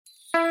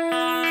Welcome,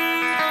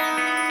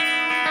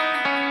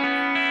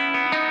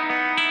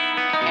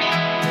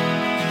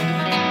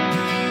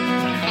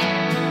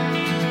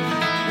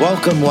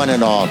 one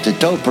and all, to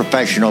Tow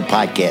Professional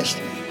Podcast.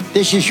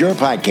 This is your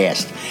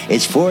podcast.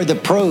 It's for the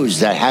pros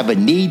that have a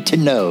need to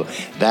know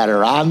that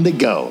are on the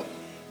go.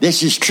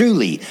 This is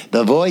truly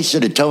the voice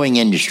of the towing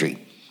industry.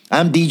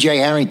 I'm DJ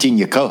Harrington,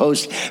 your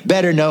co-host,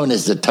 better known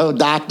as the Tow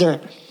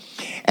Doctor,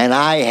 and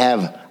I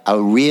have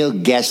a real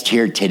guest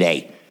here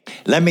today.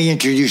 Let me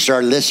introduce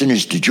our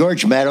listeners to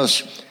George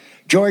Meadows.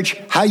 George,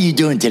 how you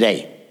doing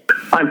today?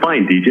 I'm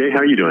fine, DJ. How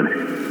are you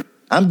doing?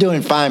 I'm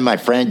doing fine, my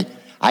friend.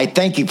 I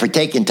thank you for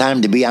taking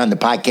time to be on the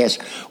podcast.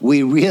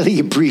 We really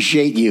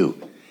appreciate you.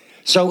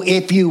 So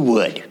if you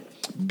would,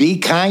 be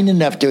kind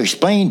enough to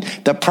explain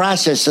the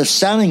process of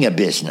selling a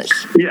business.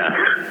 Yes.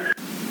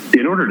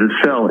 In order to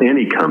sell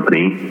any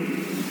company,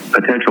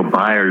 potential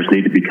buyers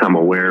need to become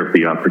aware of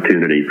the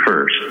opportunity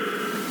first.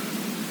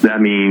 That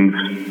means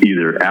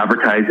either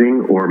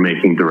advertising or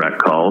making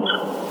direct calls,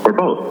 or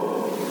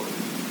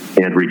both.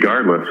 And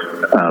regardless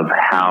of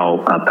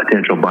how a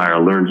potential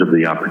buyer learns of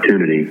the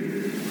opportunity,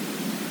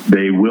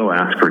 they will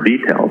ask for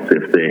details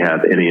if they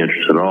have any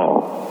interest at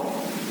all.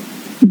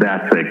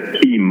 That's a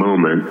key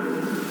moment,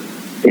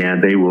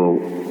 and they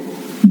will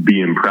be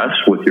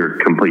impressed with your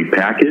complete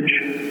package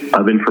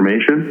of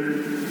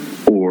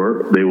information,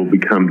 or they will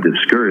become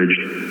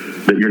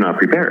discouraged that you're not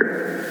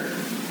prepared.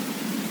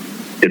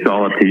 It's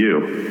all up to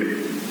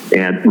you.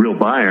 And real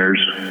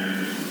buyers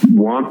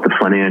want the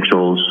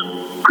financials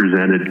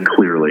presented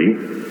clearly,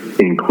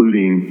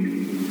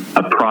 including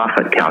a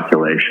profit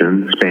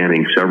calculation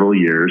spanning several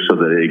years so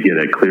that they get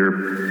a clear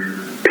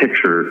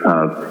picture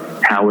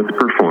of how it's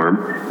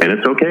performed. And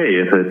it's okay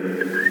if it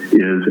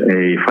is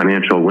a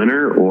financial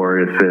winner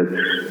or if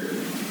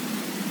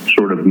it's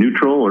sort of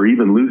neutral or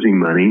even losing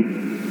money.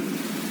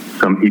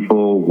 Some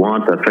people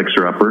want a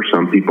fixer-upper,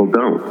 some people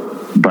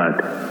don't.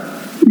 But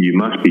you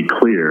must be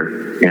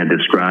clear and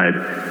describe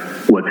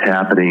what's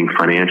happening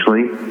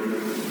financially,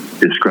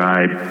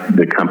 describe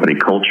the company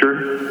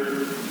culture,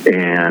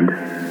 and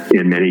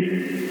in many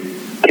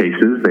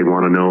cases, they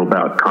want to know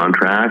about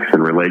contracts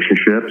and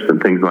relationships and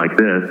things like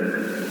this.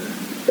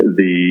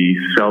 The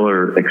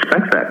seller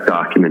expects that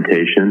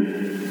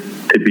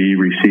documentation to be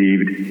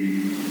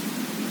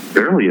received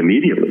fairly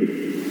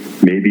immediately,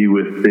 maybe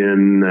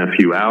within a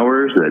few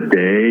hours, a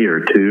day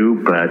or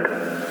two, but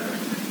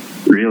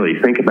really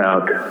think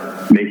about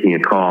making a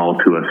call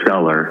to a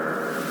seller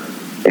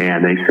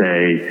and they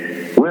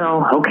say,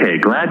 well, okay,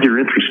 glad you're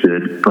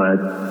interested, but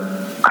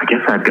I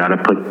guess I've got to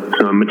put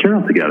some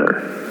material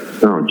together.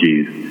 Oh,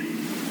 geez.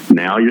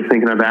 Now you're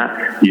thinking of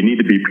that? You need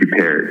to be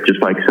prepared,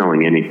 just like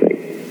selling anything.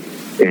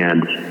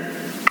 And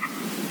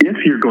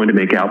if you're going to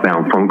make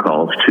outbound phone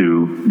calls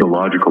to the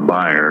logical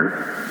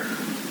buyer,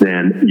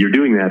 then you're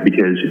doing that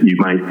because you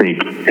might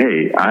think,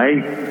 hey,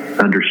 I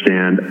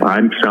understand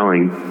I'm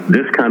selling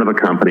this kind of a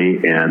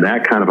company and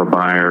that kind of a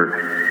buyer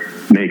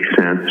makes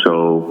sense,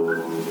 so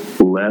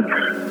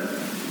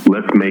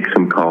let's make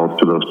some calls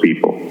to those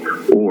people.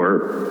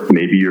 Or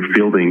maybe you're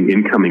fielding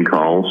incoming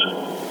calls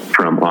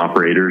from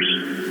operators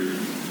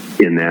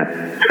in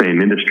that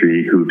same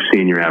industry who've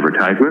seen your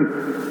advertisement.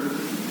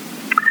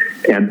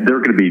 And there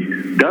are going to be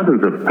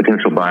dozens of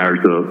potential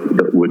buyers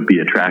that would be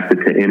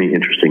attracted to any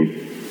interesting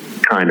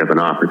kind of an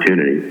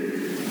opportunity.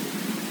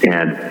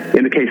 And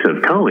in the case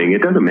of towing,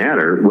 it doesn't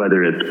matter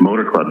whether it's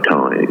motor club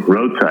towing,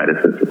 roadside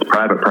assistance,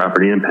 private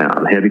property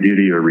impound, heavy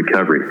duty or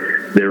recovery.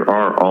 There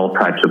are all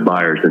types of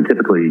buyers, and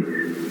typically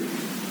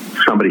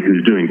somebody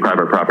who's doing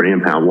private property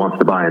impound wants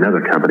to buy another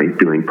company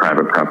doing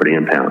private property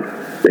impound.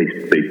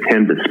 They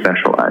tend to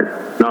specialize.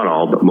 Not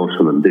all, but most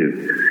of them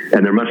do.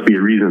 And there must be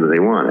a reason that they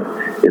want it.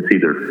 It's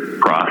either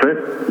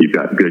profit, you've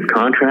got good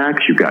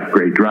contracts, you've got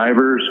great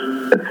drivers,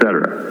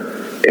 etc.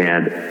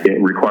 And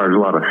it requires a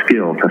lot of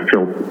skill to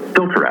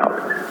filter out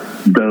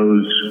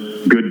those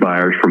good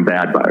buyers from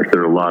bad buyers.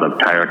 There are a lot of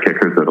tire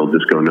kickers that'll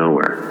just go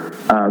nowhere.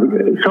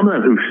 Some of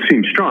them who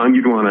seem strong,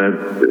 you'd want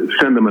to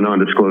send them a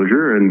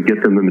non-disclosure and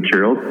get them the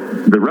material.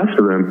 The rest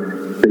of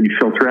them that you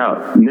filter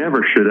out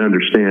never should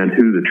understand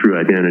who the true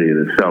identity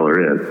of the seller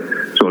is.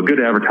 So a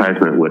good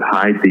advertisement would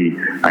hide the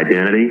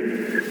identity,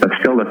 but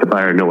still let the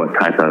buyer know what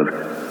type of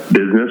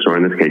business, or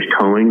in this case,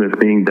 towing that's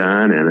being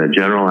done, and a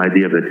general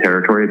idea of the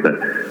territory,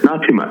 but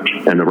not too much.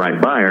 And the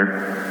right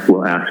buyer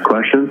will ask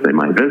questions. They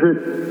might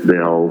visit.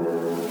 They'll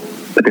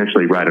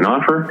potentially write an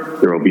offer.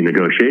 There will be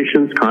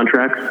negotiations,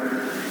 contracts,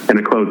 and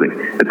a closing.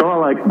 It's all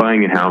like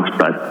buying a house,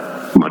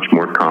 but much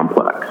more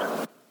complex.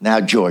 Now,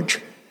 George,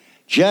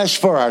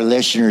 just for our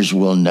listeners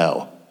will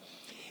know,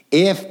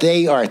 if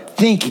they are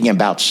thinking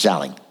about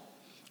selling,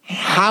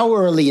 how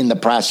early in the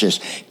process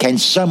can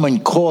someone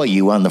call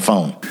you on the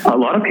phone? A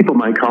lot of people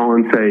might call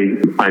and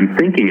say, I'm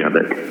thinking of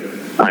it.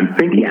 I'm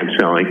thinking of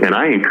selling, and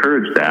I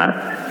encourage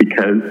that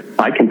because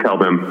I can tell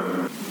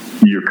them,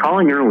 you're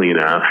calling early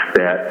enough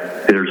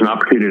that there's an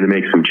opportunity to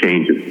make some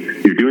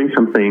changes. You're doing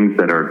some things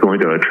that are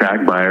going to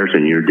attract buyers,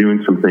 and you're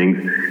doing some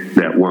things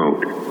that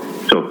won't.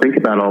 So think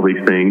about all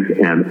these things.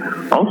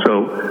 And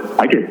also,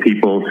 I get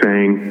people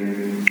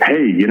saying,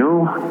 hey,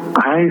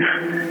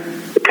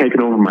 I've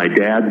taken over my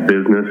dad's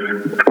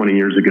business 20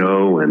 years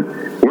ago, and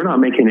we're not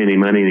making any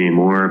money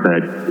anymore,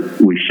 but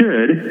we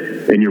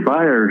should, and your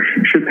buyer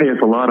should pay us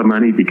a lot of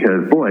money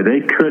because, boy,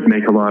 they could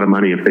make a lot of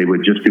money if they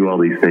would just do all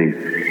these things.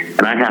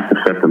 And I have to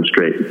set them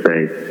straight and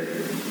say,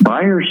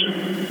 buyers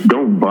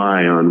don't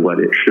buy on what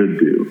it should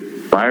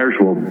do. Buyers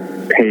will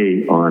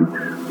pay on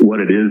what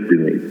it is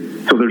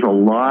doing. So there's a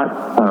lot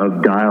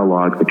of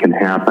dialogue that can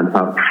happen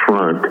up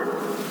front,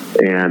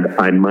 and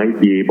I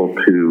might be able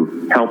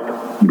to help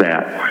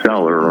that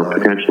seller or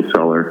potential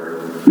seller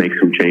make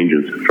some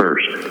changes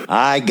first.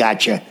 I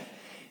gotcha.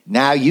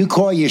 Now, you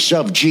call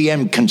yourself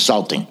GM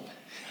Consulting.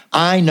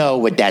 I know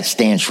what that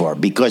stands for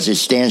because it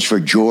stands for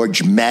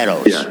George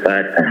Meadows. Yep.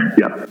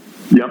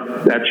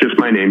 That's just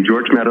my name,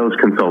 George Meadows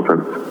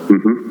Consultant.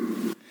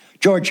 Mm-hmm.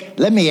 George,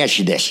 let me ask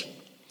you this.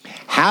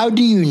 How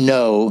do you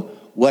know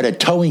what a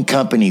towing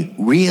company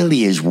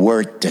really is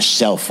worth to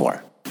sell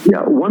for?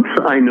 Yeah, once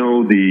I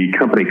know the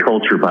company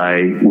culture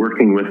by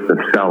working with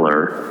the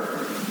seller,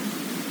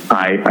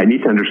 I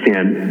need to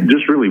understand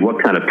just really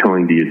what kind of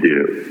towing do you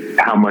do?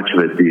 How much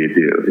of it do you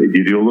do? Do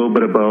you do a little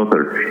bit of both?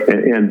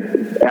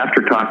 And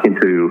after talking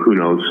to, who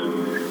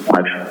knows,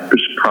 I've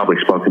probably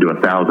spoken to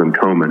 1,000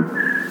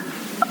 towmen,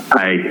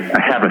 I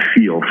have a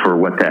feel for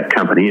what that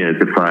company is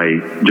if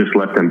I just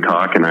let them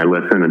talk and I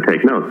listen and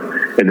take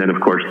notes. And then, of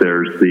course,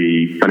 there's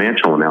the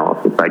financial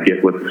analysis. I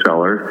get with the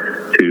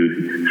seller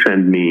to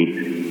send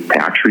me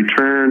tax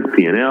returns,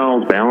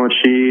 P&Ls, balance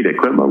sheet,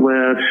 equipment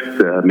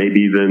list,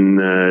 maybe even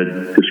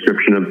a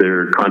description of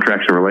their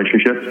contracts and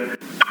relationships.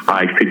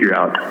 I figure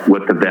out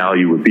what the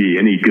value would be.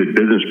 Any good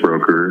business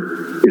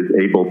broker is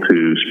able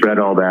to spread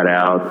all that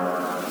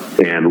out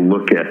and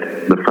look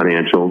at the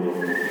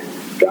financials.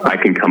 I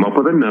can come up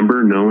with a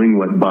number knowing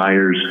what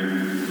buyers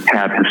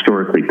have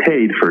historically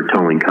paid for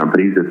towing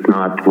companies. It's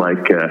not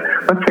like,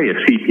 let's say a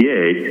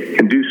CPA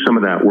can do some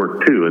of that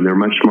work too, and they're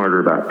much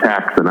smarter about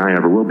tax than I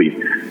ever will be,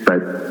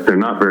 but they're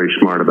not very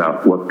smart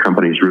about what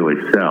companies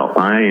really sell.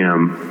 I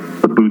am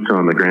the boots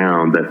on the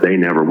ground that they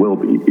never will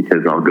be,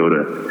 because I'll go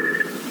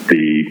to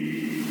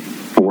the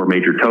 4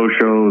 major tow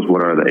shows.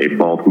 What are they?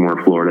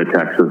 Baltimore, Florida,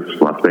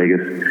 Texas, Las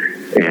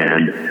Vegas,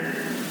 and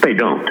they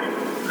don't.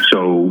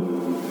 So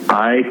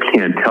I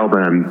can tell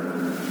them,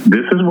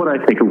 this is what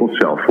I think it will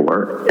sell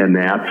for, and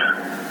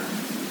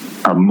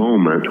that's a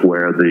moment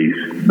where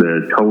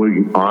the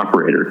towing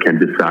operator can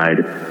decide,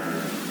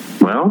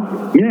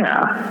 well,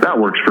 yeah, that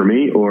works for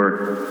me,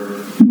 or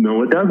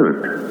no, it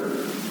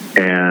doesn't.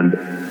 And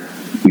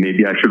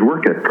maybe I should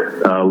work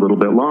it a little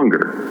bit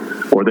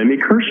longer. Or they may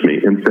curse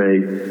me and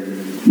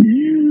say,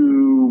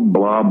 you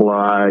blah,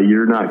 blah,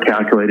 you're not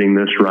calculating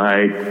this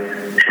right.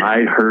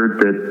 I heard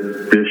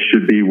that this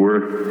should be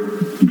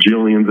worth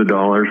jillions of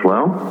dollars.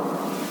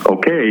 Well,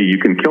 okay, you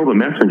can kill the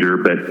messenger,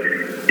 but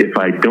if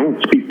I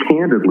don't speak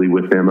candidly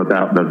with them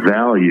about the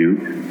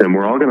value, then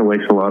we're all going to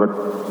waste a lot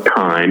of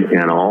time,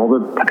 and all the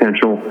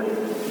potential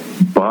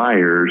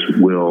buyers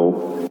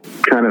will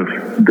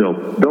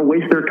they'll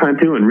waste their time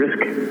too and risk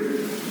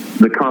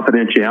the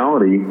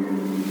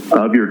confidentiality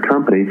of your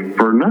company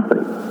for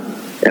nothing.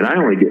 And I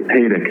only get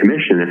paid a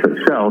commission if it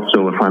sells,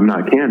 so if I'm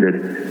not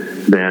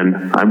candid,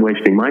 then I'm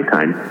wasting my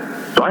time.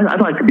 So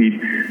I'd like to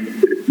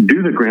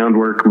do the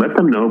groundwork, let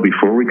them know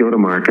before we go to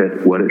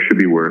market what it should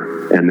be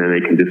worth, and then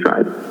they can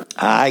decide.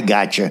 I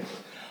gotcha.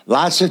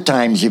 Lots of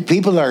times, if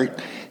people are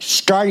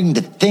starting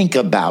to think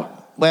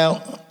about,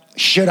 well,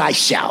 should I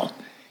sell?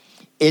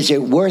 Is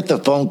it worth a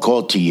phone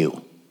call to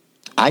you?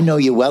 I know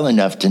you well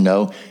enough to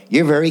know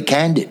you're very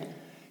candid.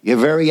 You're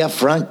very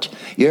upfront.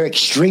 You're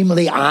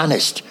extremely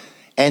honest.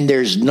 And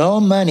there's no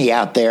money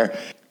out there,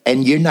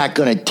 and you're not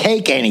going to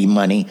take any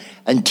money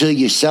until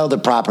you sell the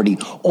property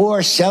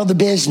or sell the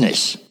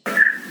business.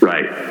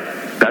 Right.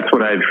 That's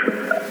what I've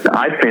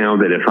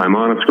found, that if I'm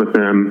honest with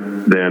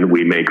them, then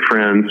we make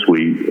friends.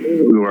 We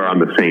are on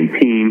the same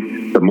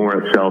team. The more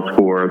it sells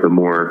for, the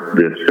more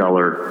the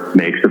seller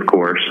makes, of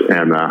course,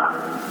 and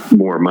the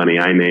more money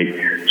I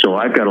make. So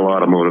I've got a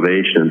lot of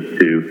motivation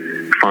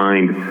to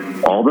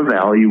find all the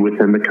value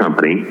within the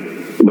company,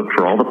 look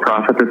for all the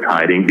profit that's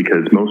hiding,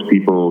 because most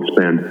people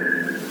spend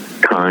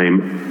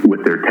time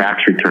with their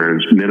tax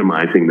returns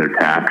minimizing their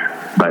tax,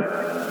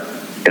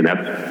 and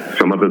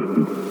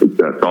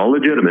that's all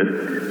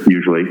legitimate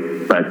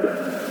usually,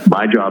 but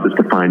my job is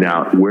to find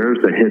out where's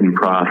the hidden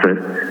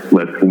profit.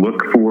 Let's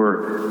look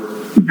for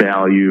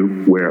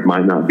value where it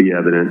might not be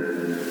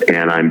evident,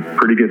 and I'm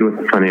pretty good with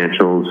the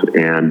financials,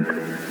 and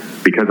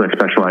because I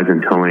specialize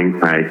in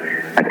towing,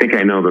 I think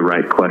I know the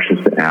right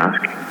questions to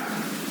ask,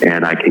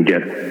 and I can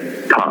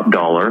get top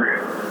dollar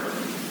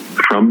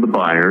from the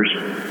buyers.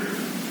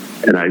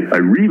 And I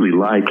really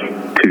like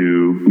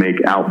to make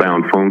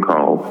outbound phone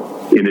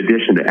calls in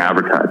addition to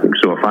advertising.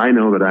 So if I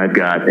know that I've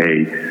got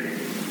a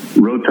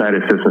roadside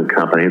assistant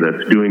company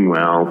that's doing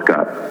well, it's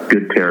got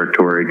good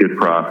territory, good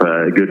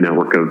profit, a good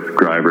network of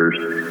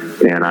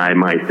drivers, and I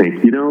might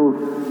think,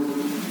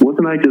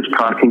 wasn't I just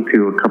talking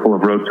to a couple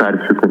of roadside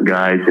assistant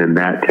guys in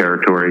that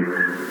territory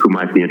who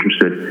might be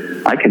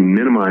interested? I can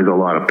minimize a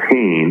lot of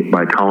pain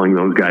by calling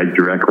those guys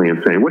directly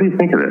and saying, what do you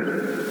think of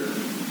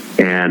this?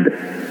 And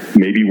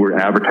maybe we're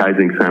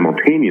advertising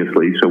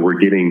simultaneously, so we're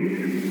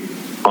getting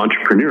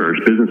entrepreneurs,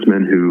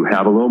 businessmen who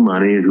have a little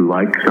money, who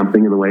like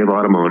something in the way of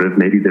automotive.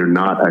 Maybe they're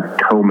not a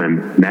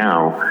towman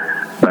now,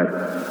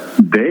 but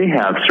they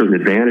have certain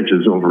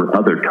advantages over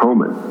other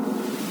towmen.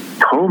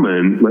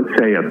 Towman, let's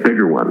say a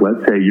bigger one.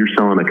 Let's say you're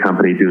selling a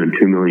company doing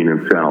 $2 million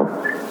in sales,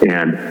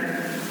 and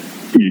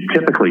you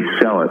typically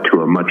sell it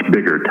to a much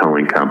bigger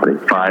towing company,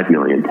 $5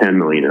 million, $10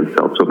 million in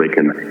sales, so they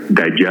can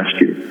digest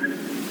you.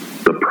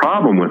 The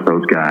problem with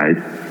those guys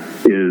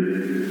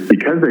is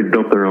because they've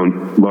built their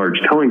own large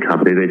towing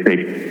company, they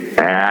think,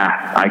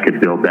 I could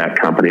build that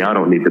company. I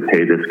don't need to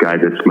pay this guy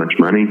this much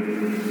money.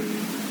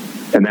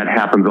 And that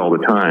happens all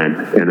the time,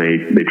 and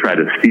they try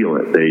to steal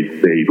it.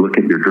 They look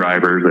at your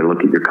drivers, they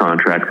look at your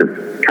contracts.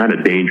 It's kind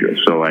of dangerous.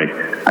 So I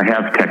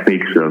have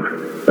techniques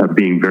of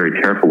being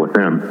very careful with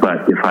them.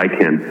 But if I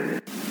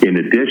can, in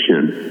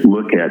addition,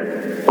 look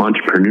at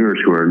entrepreneurs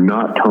who are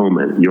not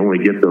towmen, you only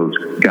get those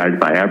guys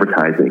by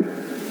advertising,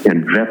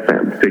 and vet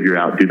them, figure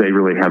out, do they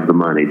really have the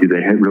money? Do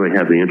they really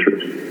have the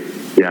interest?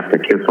 You have to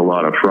kiss a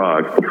lot of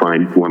frogs to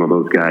find one of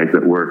those guys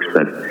that works,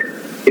 but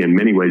in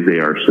many ways they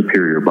are a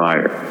superior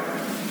buyer.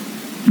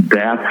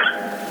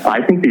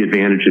 I think the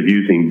advantage of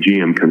using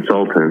GM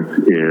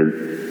Consultants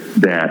is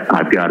that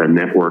I've got a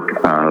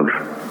network of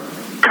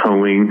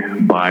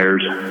towing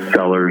buyers,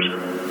 sellers,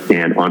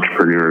 and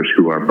entrepreneurs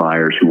who are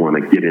buyers who want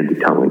to get into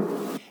towing.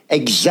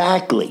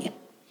 Exactly.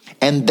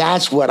 And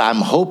that's what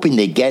I'm hoping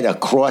to get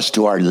across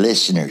to our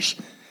listeners,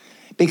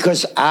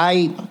 because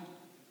I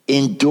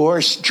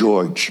endorse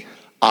George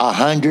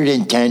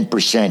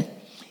 110%.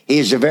 He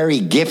is a very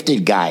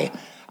gifted guy.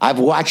 I've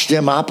watched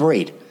him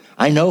operate.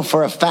 I know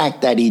for a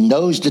fact that he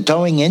knows the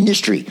towing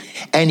industry,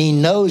 and he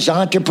knows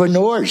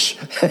entrepreneurs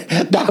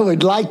that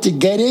would like to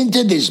get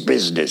into this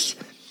business.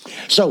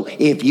 So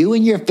if you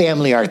and your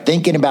family are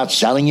thinking about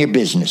selling your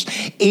business,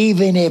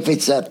 even if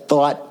it's a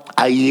thought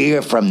a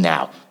year from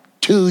now,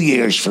 2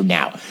 years from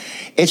now,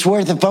 it's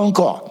worth a phone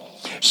call.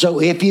 So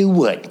if you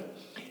would,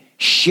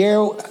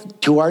 share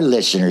to our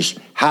listeners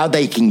how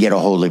they can get a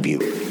hold of you.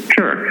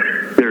 Sure.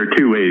 There are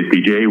two ways,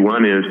 DJ.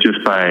 One is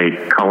just by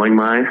calling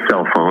my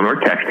cell phone or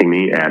texting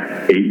me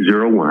at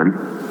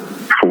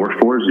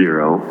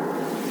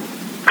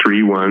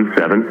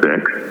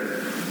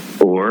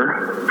 801-440-3176,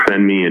 or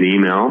send me an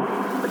email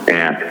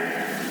at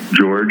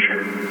George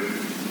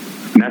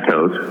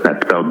Metos,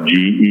 that's spelled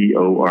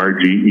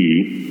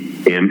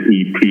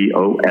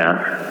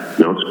GeorgeMetos,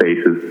 no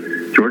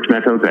spaces, George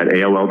Metos at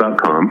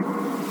AOL.com.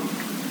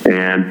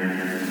 And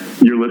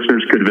your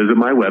listeners could visit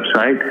my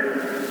website,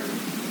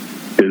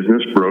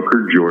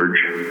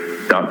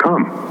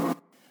 businessbrokergeorge.com.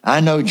 I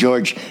know,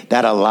 George,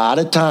 that a lot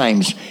of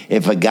times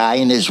if a guy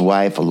and his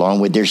wife, along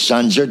with their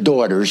sons or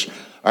daughters,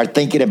 are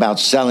thinking about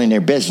selling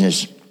their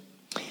business,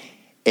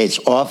 it's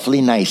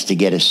awfully nice to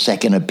get a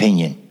second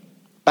opinion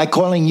by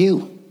calling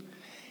you.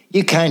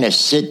 You kind of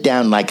sit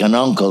down like an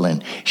uncle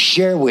and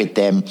share with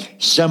them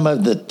some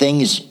of the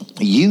things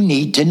you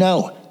need to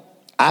know.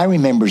 I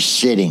remember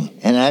sitting,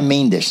 and I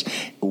mean this,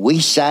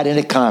 we sat in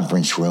a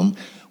conference room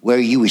where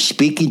you were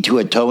speaking to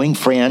a towing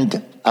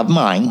friend of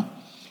mine,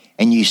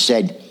 and you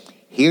said,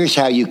 here's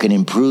how you can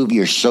improve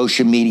your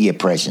social media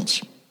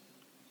presence.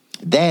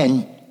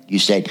 Then you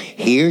said,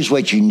 here's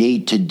what you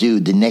need to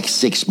do the next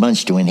 6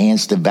 months to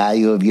enhance the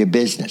value of your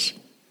business.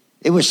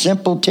 It was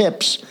simple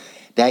tips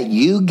that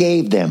you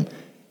gave them.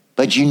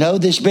 But you know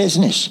this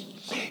business.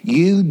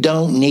 You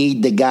don't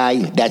need the guy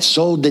that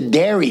sold the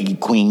Dairy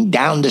Queen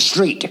down the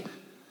street.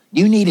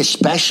 You need a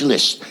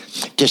specialist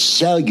to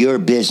sell your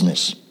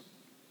business.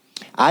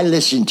 I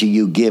listened to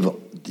you give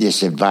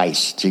this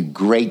advice, to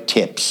great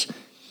tips,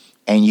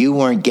 and you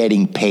weren't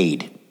getting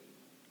paid.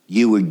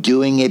 You were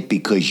doing it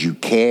because you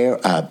care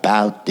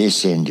about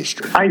this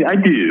industry. I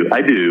do.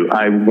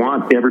 I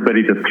want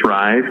everybody to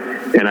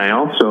thrive. And I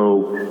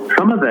also,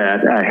 some of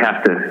that I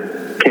have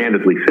to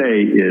candidly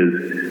say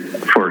is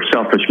for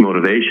selfish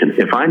motivation.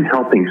 If I'm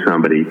helping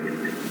somebody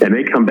and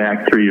they come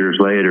back 3 years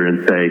later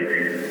and say,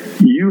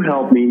 you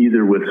helped me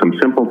either with some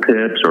simple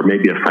tips or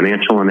maybe a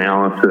financial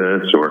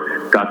analysis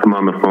or got them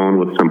on the phone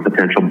with some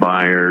potential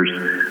buyers,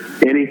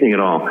 anything at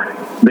all,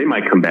 they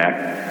might come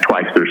back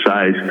twice their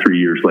size 3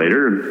 years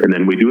later, and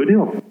then we do a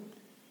deal.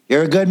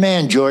 You're a good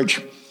man,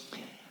 George.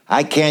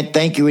 I can't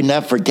thank you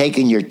enough for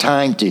taking your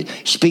time to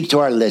speak to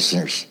our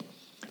listeners.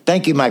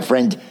 Thank you, my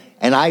friend,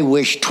 and I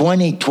wish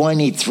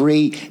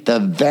 2023 the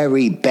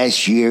very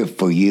best year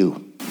for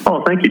you.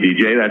 Oh, thank you,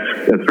 DJ.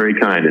 That's very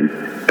kind, and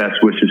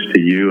best wishes to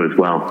you as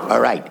well. All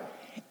right.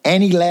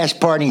 Any last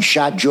parting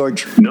shot,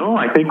 George? No,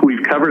 I think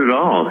we've covered it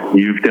all.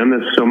 You've done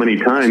this so many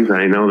times.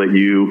 I know that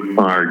you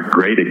are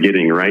great at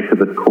getting right to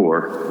the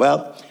core.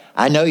 Well,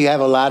 I know you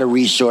have a lot of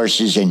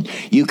resources and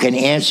you can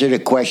answer the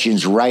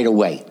questions right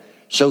away.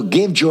 So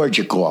give George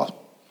a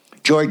call.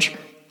 George,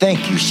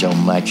 thank you so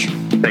much.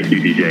 Thank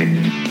you,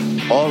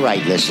 DJ. All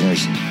right,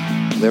 listeners,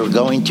 we're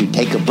going to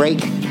take a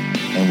break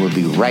and we'll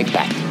be right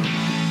back.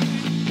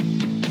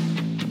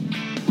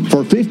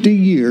 For 50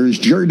 years,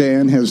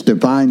 Jerr-Dan has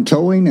defined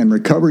towing and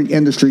recovery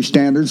industry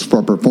standards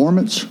for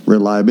performance,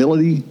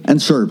 reliability, and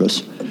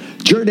service.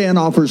 Jerr-Dan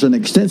offers an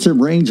extensive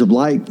range of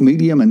light,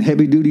 medium, and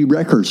heavy-duty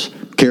wreckers,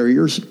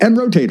 carriers, and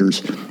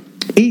rotators.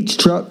 Each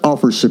truck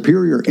offers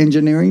superior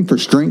engineering for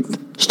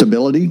strength,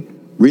 stability,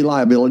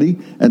 reliability,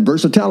 and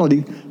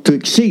versatility to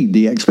exceed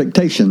the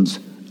expectations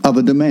of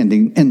a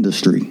demanding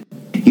industry.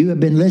 You have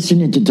been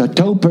listening to the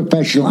Tow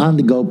Professional on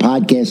the Go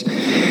podcast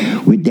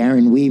with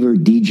Darren Weaver,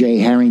 DJ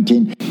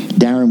Harrington.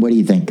 Darren, what do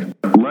you think?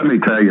 Let me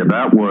tell you,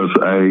 that was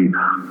a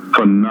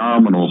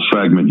phenomenal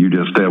segment you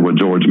just did with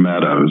George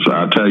Meadows.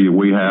 I tell you,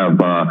 we have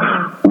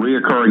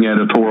reoccurring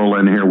editorial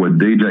in here with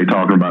DJ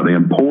talking about the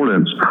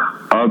importance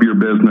of your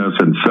business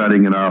and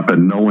setting it up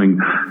and knowing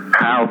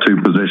how to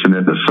position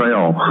it to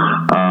sell.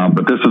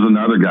 But this is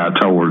another guy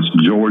towards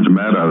George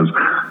Meadows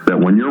that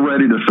when you're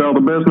ready to sell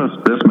the business,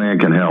 this man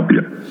can help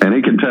you. And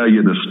he can tell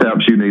you the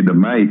steps you need to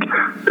make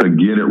to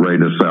get it ready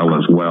to sell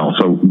as well.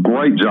 So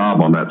great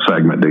job on that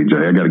segment,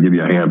 DJ. I got to give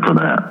you a hand for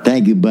that.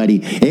 Thank you,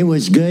 buddy. It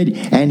was good,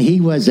 and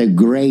he was a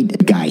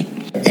great guy.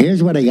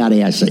 Here's what I got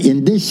to ask.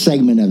 In this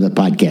segment of the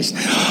podcast,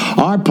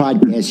 our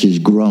podcast has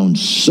grown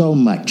so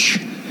much.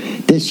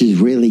 This has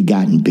really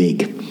gotten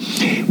big.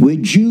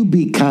 Would you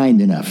be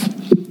kind enough?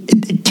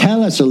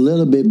 Tell us a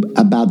little bit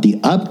about the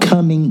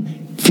upcoming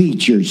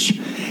features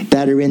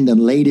that are in the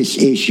latest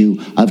issue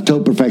of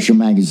Tow Professional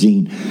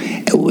Magazine.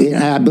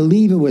 I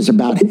believe it was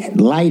about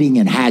lighting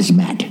and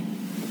hazmat.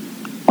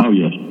 Oh,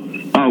 yes.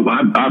 Oh,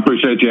 I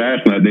appreciate you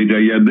asking that,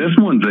 DJ. Yeah, this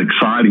one's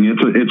exciting.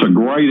 It's a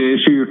great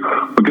issue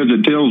because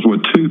it deals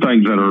with two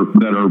things that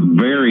are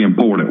very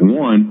important.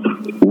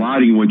 One,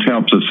 lighting, which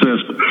helps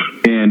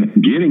assist in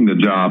getting the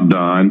job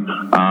done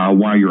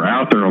while you're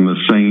out there on the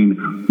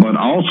scene, but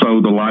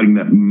also the lighting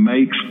that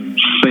makes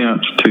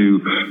sense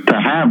to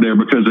have there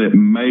because it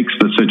makes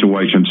the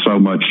situation so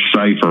much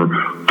safer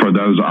for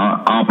those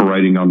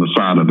operating on the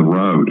side of the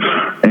road.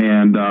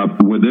 And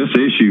with this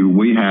issue,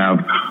 we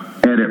have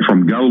edit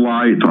from Go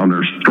Lights on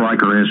their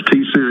Striker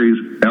ST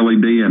series,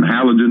 LED and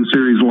halogen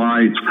series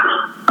lights.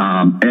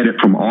 Edit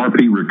from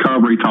RP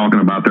Recovery talking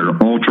about their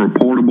ultra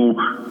portable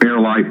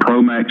Airlight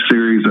Pro Max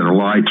series that are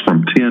lights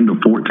from 10 to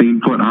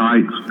 14 foot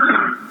heights.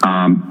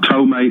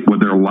 Towmate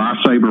with their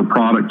Lifesaver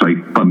product, a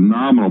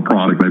phenomenal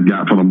product they've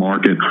got for the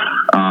market.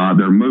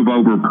 Their Move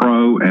Over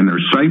Pro and their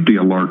Safety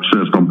Alert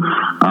system,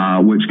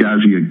 which guys,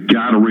 you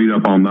got to read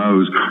up on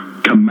those.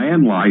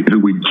 Command Light, who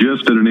we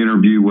just did an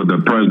interview with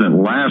the president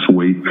last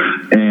week,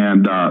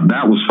 and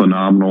that was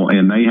phenomenal.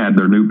 And they had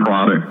their new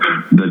product,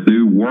 the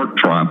new work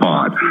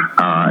tripod,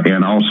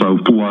 and also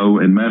flow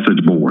and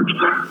message boards.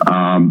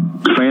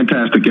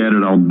 Fantastic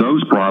edit on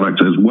those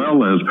products, as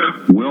well as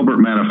Wilbert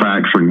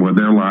Manufacturing with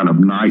their line of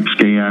night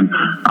scan,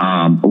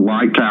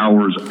 light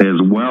towers,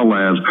 as well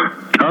as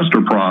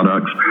Custer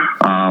products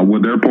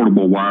with their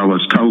portable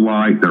wireless tow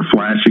light, their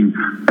flashing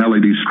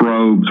LED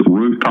strobes,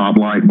 rooftop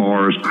light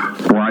bars,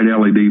 bright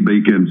LED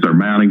beacons, their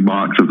mounting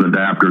boxes,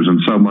 adapters,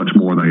 and so much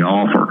more they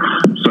offer.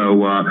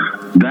 So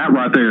that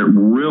right there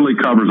really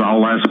covers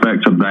all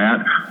aspects of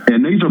that.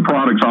 And these are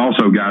products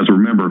also, guys,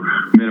 remember,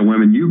 men and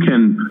women, you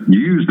can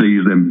use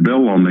these and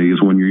bill on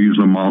these when you're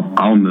using them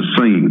on the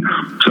scene.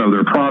 So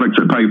they're products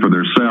that pay for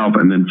themselves.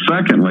 And then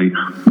secondly,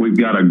 we've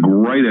got a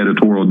great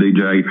editorial,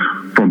 DJ,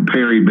 from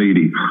Perry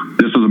Beatty.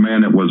 This is a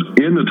man that was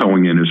in the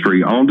towing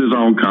industry, owned his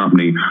own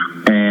company,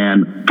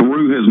 and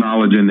through his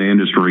knowledge in the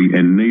industry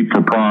and need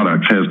for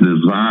products has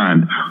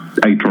designed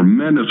a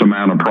tremendous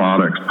amount of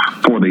products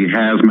for the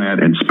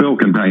hazmat and spill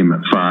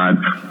containment side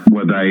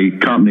with a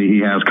company he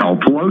has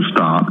called Flow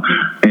Stop.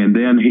 And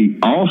then he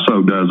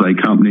also does a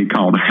company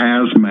called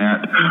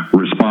Hazmat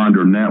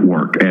Responder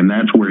Network, and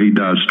that's where he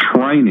does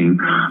training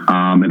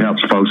and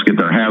helps folks get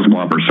their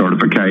HazWOPER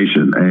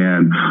certification.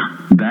 And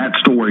that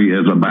story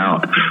is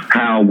about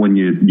how when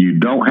you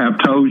don't have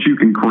tows you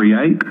can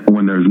create,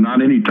 when there's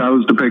not any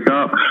tows to pick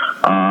up,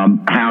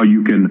 how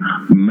you can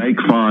make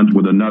funds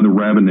with another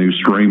revenue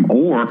stream,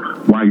 or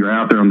while you're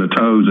out there on the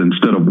tows,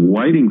 instead of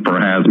waiting for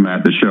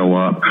hazmat to show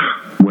up,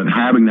 with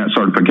having that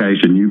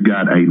certification, you've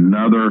got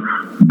another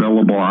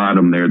billable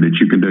item there that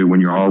you can do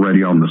when you're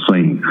already on the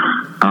scene.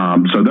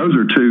 So those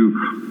are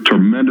two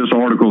tremendous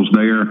articles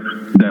there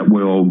that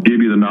will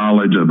give you the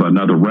knowledge of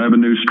another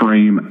revenue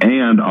stream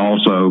and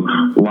also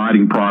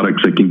lighting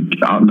products that can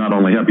not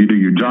only help you do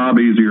your job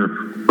easier,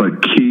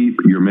 but keep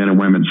your men and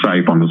women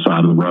safe on the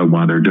side of the road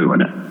while they're doing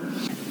it.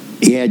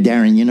 Yeah,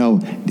 Darren,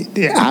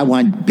 I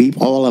want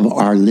all of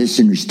our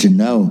listeners to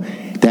know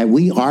that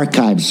we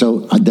archived. So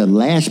the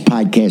last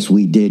podcast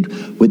we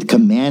did with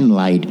Command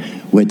Light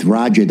with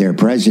Roger, their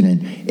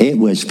president, it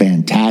was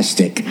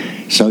fantastic.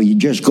 So you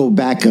just go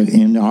back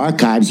in the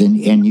archives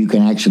and you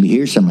can actually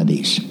hear some of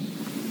these.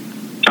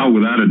 Oh,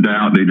 without a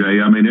doubt,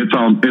 DJ. I mean, it's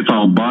on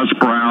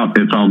Buzzsprout.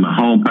 It's on the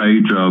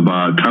homepage of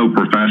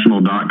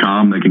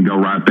towprofessional.com. They can go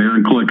right there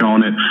and click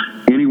on it.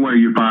 Anywhere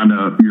you find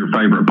your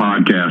favorite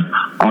podcast,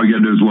 all you got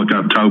to do is look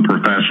up Tow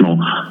Professional,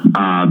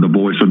 the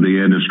voice of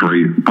the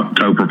industry,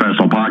 Tow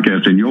Professional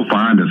Podcast, and you'll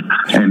find us.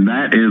 And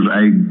that is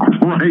a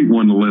great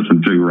one to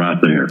listen to right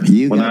there,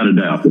 without a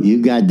doubt.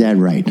 You got that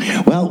right.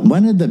 Well,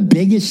 one of the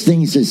biggest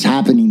things that's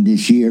happening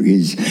this year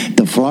is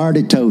the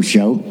Florida Tow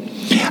Show,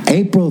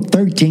 April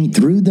 13th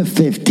through the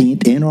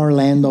 15th in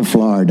Orlando,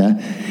 Florida.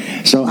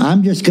 So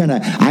I'm just going to,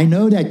 I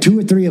know that 2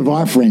 or 3 of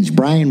our friends,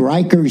 Brian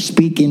Riker is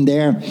speaking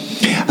there.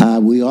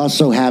 We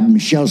also have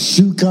Michelle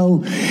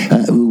Succo,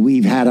 who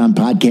we've had on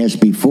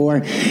podcast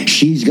before.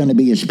 She's going to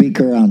be a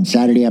speaker on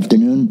Saturday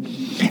afternoon.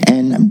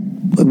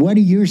 And what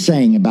are you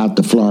saying about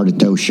the Florida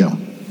Tow Show?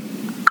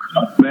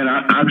 Man,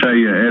 I tell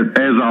you,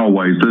 as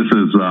always, this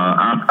is,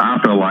 I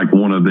feel like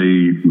one of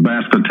the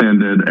best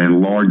attended and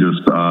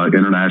largest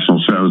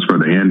international shows for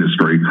the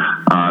industry.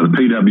 The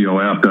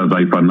PWF does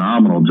a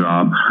phenomenal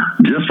job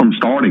just from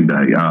starting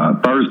day.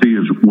 Thursday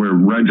is where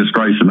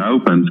registration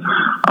opens.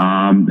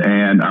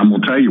 And I'm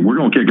going to tell you, we're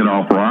going to kick it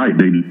off right.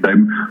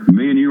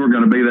 Me and you are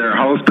going to be there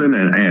hosting,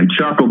 and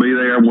Chuck will be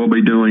there. We'll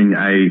be doing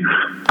a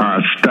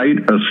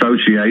state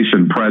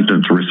association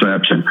president's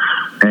reception.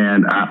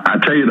 And I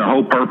tell you, the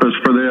whole purpose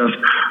for this,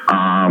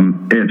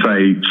 it's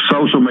a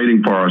social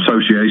meeting for our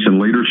association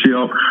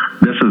leadership.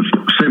 This is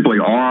simply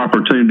our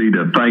opportunity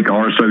to thank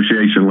our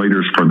association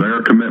leaders for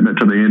their commitment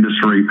to the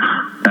industry,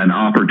 an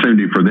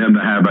opportunity for them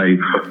to have a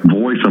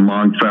voice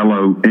among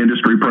fellow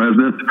industry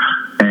presidents.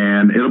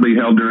 And it'll be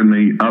held during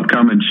the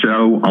upcoming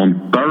show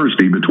on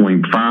Thursday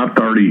between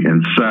 5:30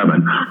 and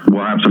 7.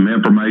 We'll have some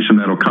information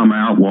that'll come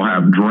out. We'll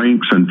have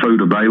drinks and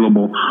food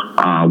available.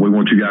 We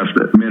want you guys,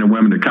 men and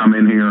women, to come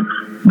in here,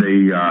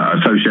 the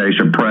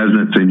association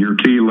presidents and your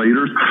key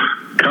leaders.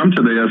 Come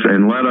to this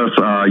and let us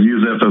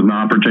use this as an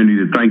opportunity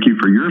to thank you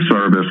for your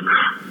service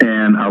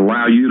and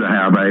allow you to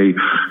have a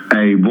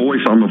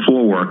voice on the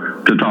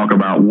floor to talk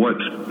about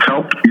what's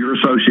helped your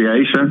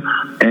association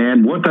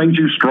and what things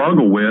you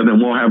struggle with. And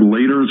we'll have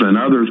leaders and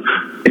others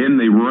in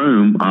the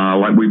room,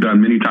 like we've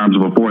done many times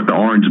before at the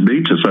Orange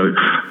Beach. So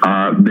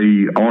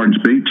the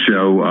Orange Beach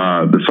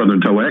show, the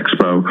Southern Tow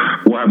Expo,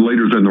 we'll have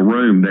leaders in the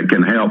room that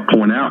can help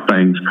point out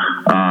things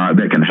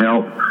that can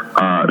help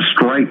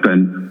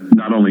strengthen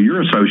not only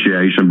your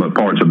association, but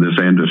parts of this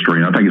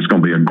industry. I think it's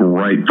going to be a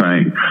great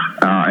thing.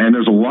 And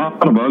there's a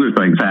lot of other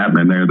things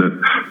happening there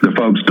that the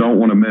folks don't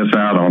want to miss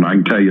out on. I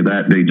can tell you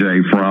that,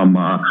 DJ, from,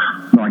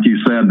 like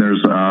you said,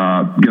 there's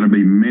going to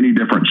be many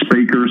different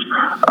speakers.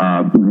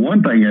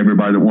 One thing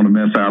everybody that want to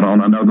miss out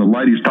on, I know the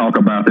ladies talk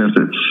about this,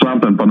 it's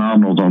something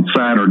phenomenal, on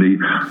Saturday,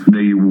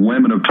 the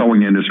Women of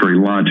Towing Industry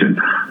Luncheon.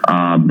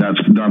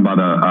 That's done by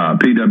the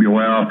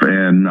PWF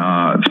and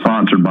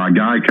sponsored by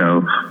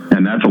Geico,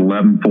 and that's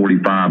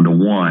 11:45 to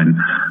 1.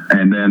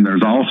 And then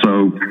there's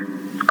also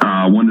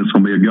one that's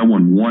going to be a good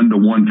one, 1 to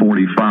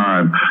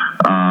 1:45.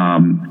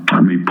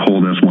 Let me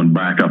pull this one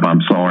back up.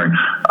 I'm sorry.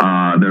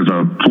 There's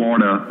a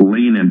Florida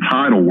Lean and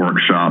Title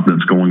workshop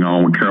that's going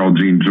on with Carol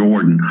Jean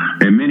Jordan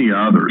and many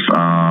others.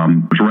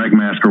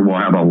 Wreckmaster will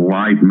have a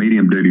light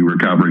medium duty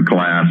recovery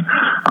class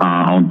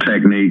on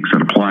techniques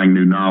and applying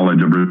new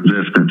knowledge of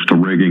resistance to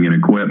rigging and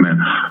equipment,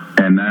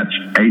 and that's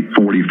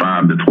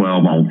 8:45 to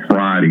 12 on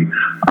Friday,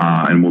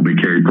 and will be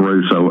carried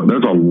through. So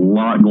there's a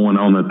lot going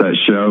on at that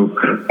show,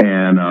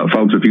 and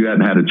folks, if you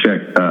hadn't had a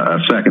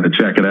second to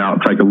check it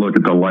out, take a look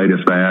at the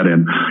latest ad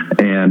and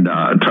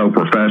Tow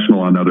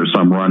Professional. I know there's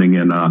some running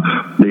in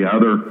the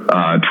other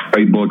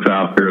trade books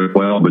out there as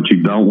well, but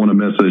you don't want to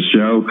miss this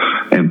show.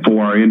 And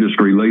for our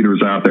industry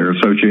leaders out there,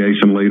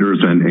 association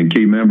leaders and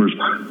key members,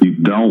 you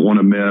don't want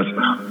to miss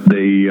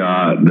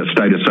the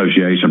State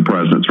Association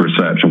President's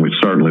Reception. We'd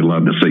certainly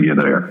love to see you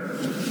there.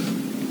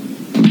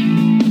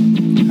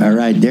 All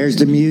right, there's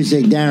the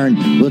music,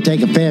 Darren. We'll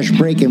take a fast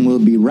break and we'll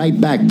be right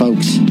back,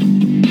 folks.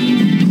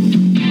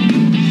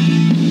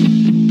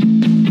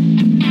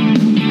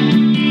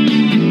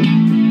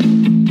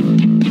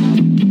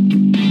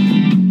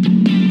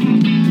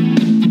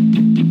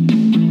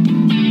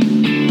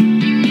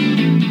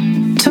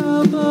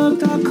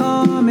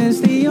 Towbook.com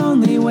is the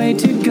only way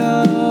to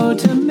go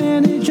to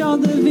manage all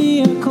the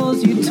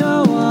vehicles you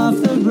tow off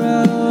the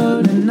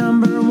road. The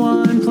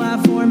 #1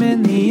 platform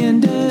in the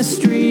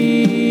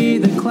industry.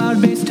 The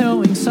cloud-based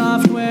towing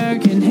software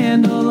can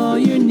handle all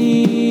your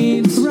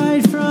needs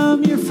right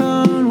from your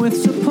phone with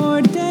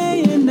support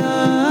day and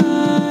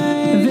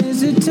night.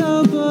 Visit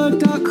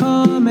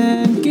Towbook.com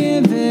and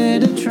give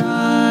it a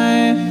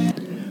try.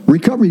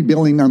 Recovery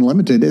Billing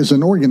Unlimited is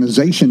an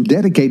organization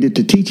dedicated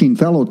to teaching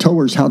fellow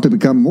towers how to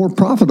become more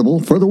profitable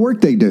for the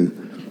work they do.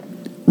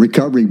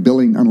 Recovery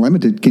Billing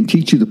Unlimited can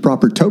teach you the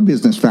proper tow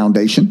business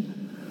foundation,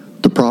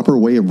 the proper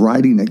way of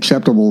writing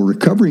acceptable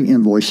recovery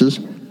invoices,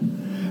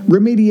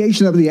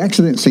 remediation of the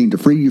accident scene to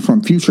free you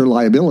from future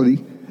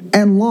liability,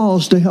 and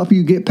laws to help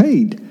you get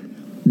paid.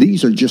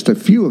 These are just a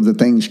few of the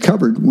things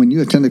covered when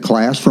you attend a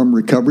class from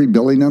Recovery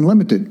Billing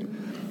Unlimited.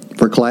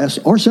 For class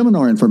or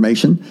seminar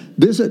information,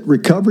 visit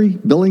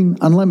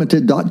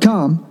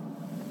recoverybillingunlimited.com.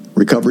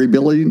 Recovery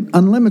Billing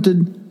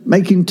Unlimited,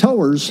 making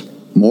towers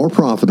more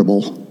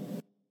profitable.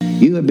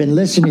 You have been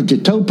listening to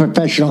Tow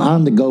Professional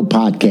on the Go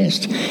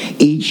podcast.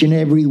 Each and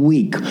every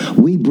week,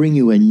 we bring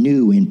you a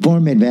new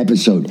informative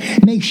episode.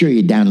 Make sure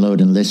you download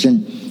and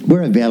listen.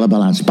 We're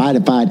available on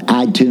Spotify,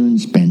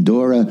 iTunes,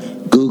 Pandora,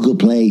 Google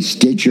Play,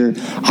 Stitcher,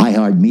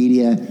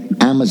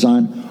 iHeartMedia,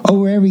 Amazon, or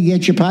wherever you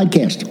get your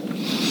podcast.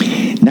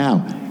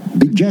 Now,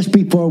 just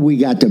before we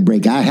got to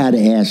break, I had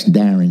to ask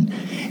Darren.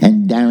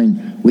 And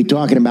Darren, we're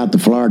talking about the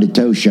Florida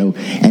Tow Show,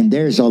 and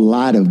there's a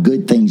lot of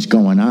good things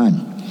going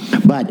on.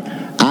 But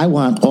I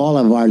want all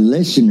of our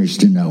listeners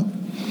to know,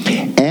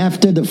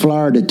 after the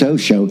Florida Tow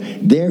Show,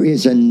 there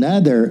is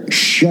another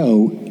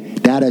show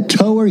that a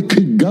tower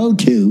could go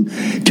to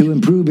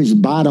improve his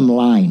bottom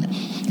line.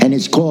 And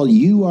it's called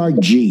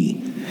URG.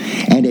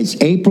 And it's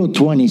April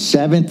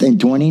 27th and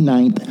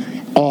 29th,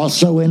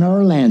 also in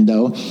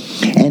Orlando.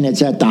 And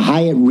it's at the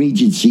Hyatt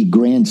Regency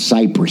Grand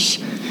Cypress.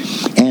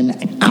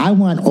 And I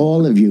want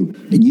all of you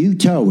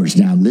towers,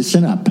 now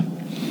listen up.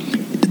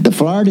 The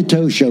Florida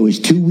Tow Show is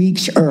 2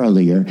 weeks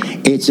earlier.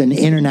 It's an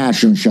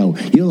international show.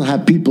 You'll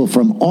have people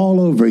from all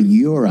over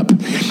Europe.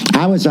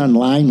 I was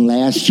online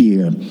last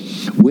year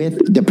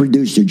with the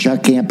producer,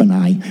 Chuck Camp, and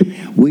I.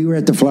 We were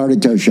at the Florida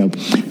Tow Show.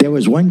 There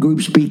was one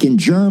group speaking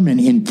German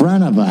in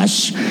front of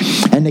us,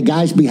 and the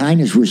guys behind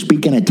us were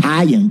speaking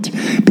Italian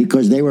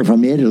because they were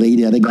from Italy.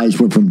 The other guys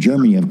were from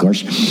Germany, of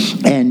course.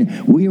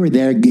 And we were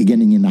there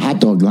getting in the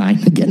hot dog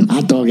line, getting a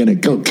hot dog and a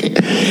Coke.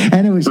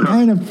 And it was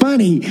kind of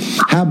funny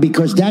how,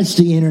 because that's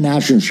the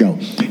international show.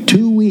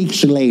 2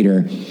 weeks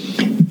later,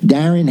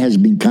 Darren has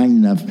been kind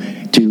enough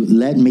to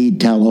let me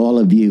tell all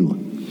of you,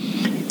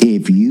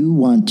 if you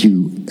want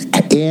to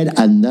add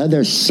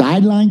another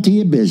sideline to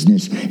your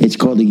business, it's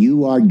called the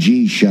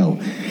URG Show,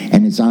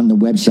 and it's on the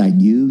website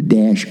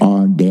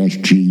u-r-g.com.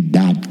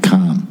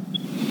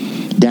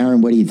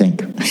 Darren, what do you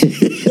think?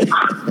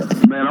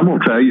 Man, I'm going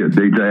to tell you,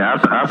 DJ,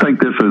 I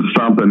think this is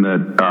something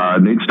that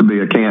needs to be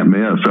a can't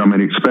miss. I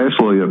mean,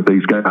 especially if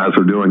these guys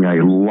are doing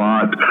a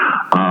lot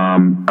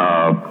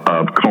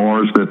of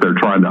cars that they're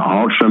trying to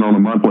auction on a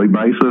monthly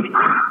basis.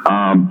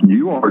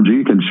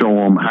 URG can show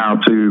them how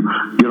to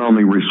get on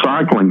the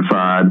recycling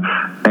side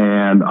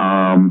and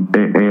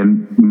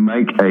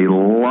make a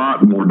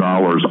lot more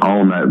dollars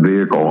on that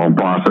vehicle, on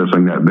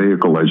processing that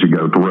vehicle as you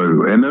go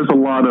through. And there's a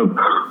lot of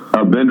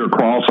vendor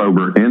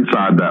crossover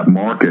inside that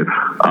market.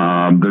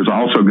 There's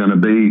also going to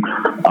be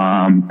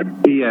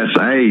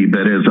ESA,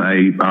 that is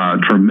a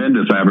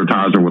tremendous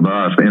advertiser with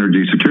us, the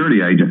Energy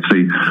Security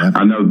Agency.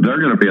 I know they're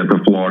going to be at the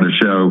Florida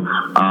Show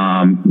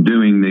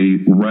doing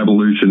the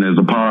Revolution is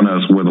Upon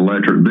Us with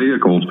electric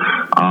vehicles,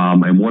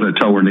 and what a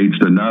tower needs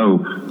to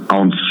know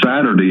on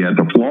Saturday at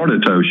the Florida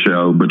Tow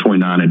Show between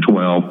 9 and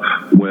 12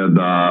 with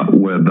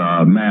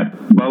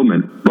Matt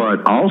Bowman.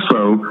 But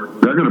also,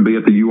 they're going to be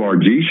at the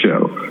URG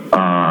Show.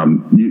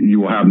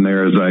 You will have them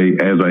there as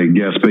a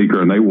guest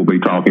speaker, and they will be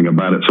talking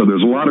about it. So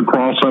there's a lot of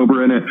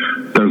crossover in it.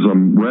 There's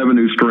some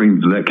revenue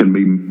streams that can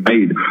be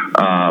made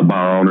by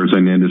our owners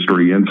in the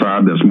industry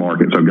inside this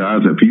market. So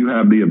guys, if you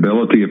have the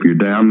ability, if you're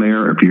down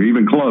there, if you're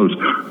even close,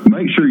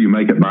 make sure you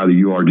make it by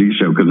the URG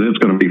Show, because it's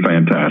going to be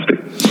fantastic.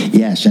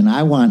 Yes, and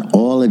I want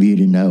all of you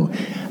to know,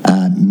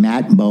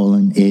 Matt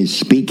Boland is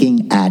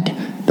speaking at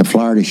the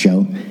Florida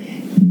Show.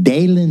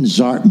 Dalen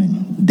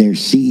Zartman, their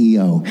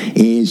CEO,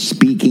 is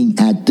speaking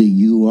at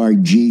the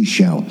URG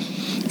Show.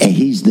 And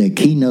he's the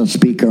keynote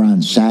speaker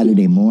on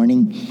Saturday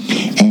morning.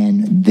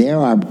 And there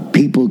are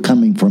people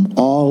coming from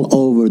all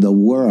over the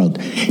world.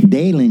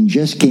 Dalen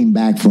just came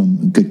back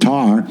from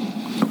Qatar,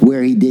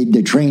 where he did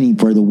the training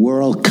for the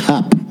World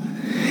Cup.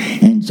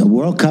 And the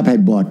World Cup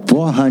had bought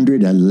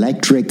 400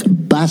 electric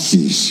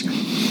buses.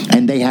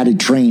 And they had to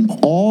train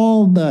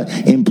all the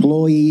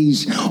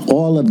employees,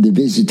 all of the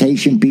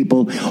visitation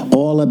people,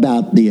 all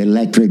about the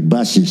electric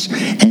buses.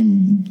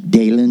 And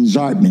Dalen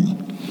Zartman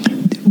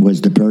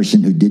was the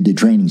person who did the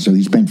training. So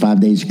he spent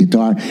 5 days in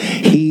Qatar.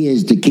 He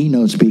is the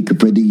keynote speaker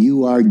for the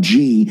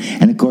URG.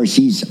 And, of course,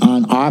 he's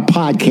on our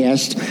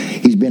podcast.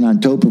 He's been on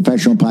Tow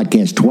Professional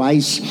Podcast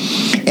twice.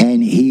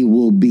 And he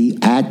will be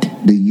at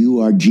the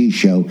URG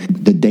show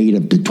the date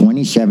of the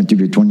 27th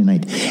through the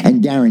 29th.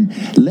 And, Darren,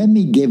 let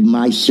me give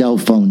my cell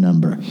phone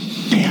number.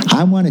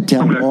 I want to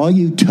tell all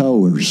you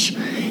towers,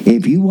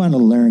 if you want to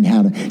learn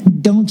how to,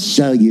 don't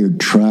sell your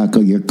truck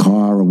or your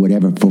car or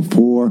whatever for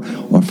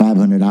 $400 or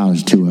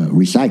 $500 to a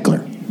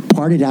recycler.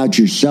 Part it out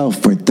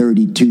yourself for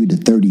 $3,200 to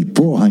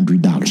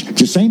 $3,400.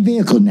 It's the same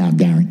vehicle now,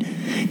 Darren,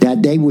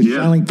 that they were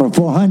selling for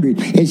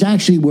 $400 is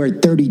actually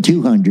worth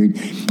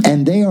 $3,200,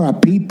 and there are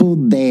people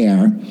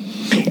there.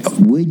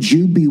 Would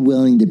you be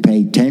willing to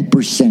pay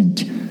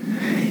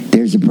 10%?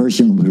 There's a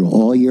person with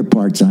all your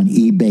parts on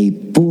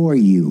eBay for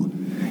you,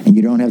 and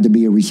you don't have to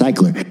be a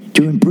recycler.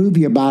 To improve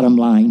your bottom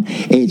line,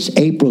 it's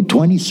April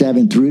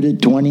 27th through the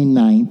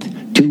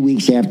 29th, 2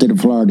 weeks after the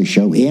Florida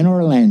Show in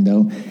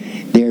Orlando.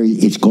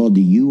 It's called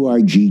the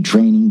URG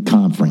Training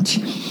Conference.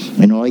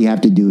 And all you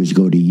have to do is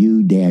go to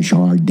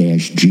u-r-g.com,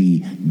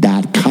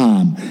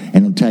 and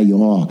it'll tell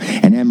you all.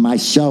 And then my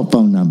cell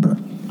phone number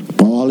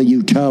for all of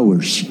you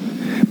towers.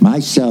 My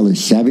cell is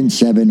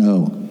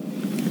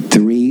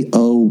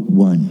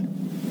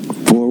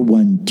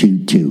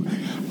 770-301-4122.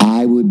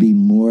 I would be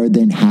more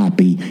than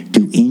happy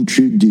to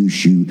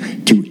introduce you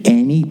to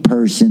any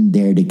person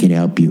there that could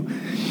help you.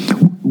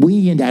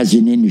 We, as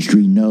an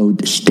industry, know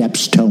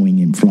Steps Towing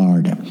in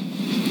Florida.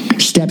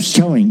 Steps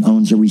Towing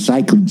owns a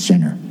recycling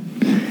center.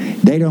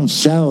 They don't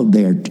sell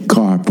their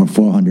car for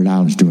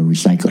 $400 to a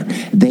recycler.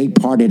 They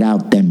part it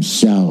out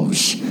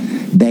themselves.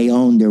 They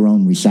own their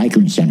own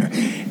recycling center.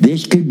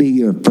 This could be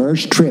your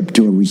first trip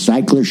to a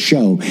recycler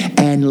show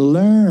and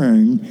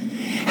learn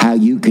how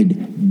you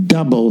could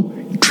double,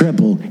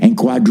 triple, and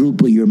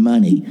quadruple your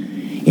money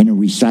in a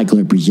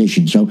recycler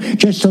position. So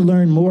just to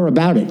learn more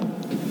about it,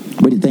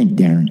 what do you think,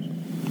 Darren?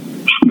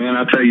 Man,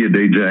 I tell you,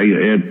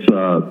 DJ,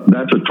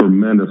 that's a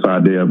tremendous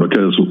idea,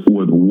 because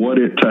with what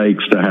it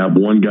takes to have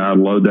one guy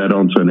load that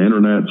onto an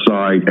internet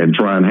site and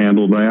try and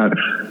handle that,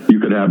 you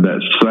could have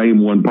that same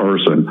one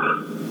person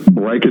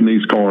breaking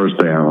these cars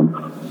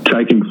down,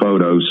 taking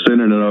photos,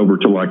 sending it over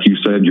to, like you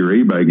said, your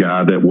eBay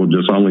guy that will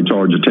just only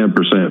charge a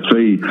 10%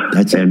 fee.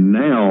 And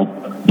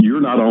now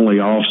you're not only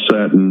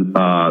offsetting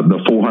the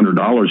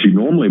 $400 you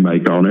normally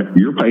make on it,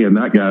 you're paying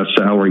that guy's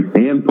salary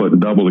and putting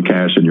double the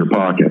cash in your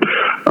pocket.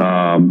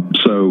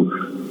 So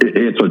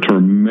it's a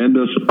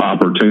tremendous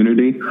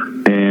opportunity.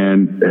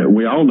 And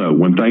we all know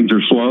when things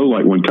are slow,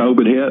 like when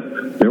COVID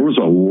hit, there was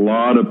a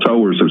lot of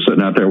towers that were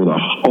sitting out there with a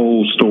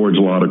whole storage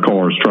lot of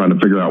cars trying to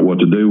figure out what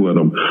to do with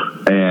them.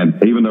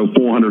 And even though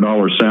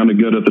 $400 sounded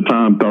good at the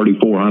time,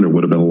 $3,400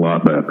 would have been a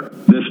lot better.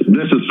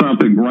 This is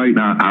something great,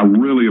 and I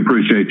really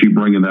appreciate you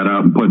bringing that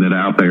up and putting it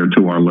out there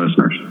to our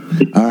listeners.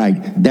 All right,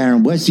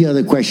 Darren, what's the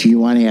other question you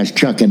want to ask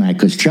Chuck and I?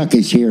 Because Chuck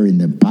is here in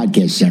the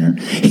podcast center.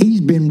 He's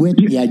been with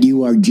me at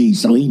URG,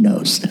 so he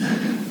knows.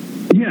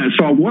 Yeah,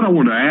 so what I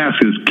want to ask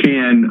is,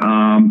 can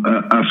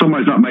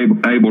somebody's not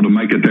able to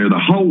make it there the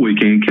whole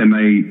weekend? Can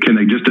they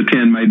just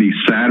attend maybe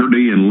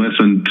Saturday and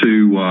listen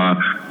to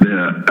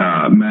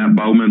the Matt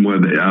Bowman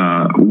with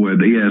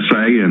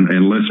ESA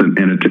and listen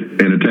and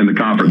attend the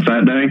conference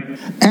that day?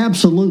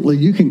 Absolutely.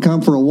 You can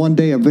come for a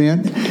one-day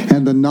event,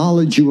 and the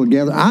knowledge you will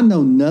gather. I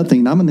know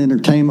nothing. I'm an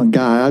entertainment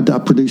guy. I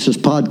produce this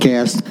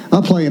podcast.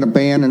 I play in a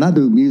band, and I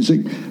do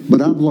music,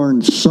 but I've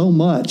learned so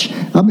much.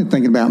 I've been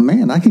thinking about,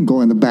 man, I can go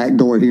in the back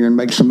door here and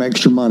make some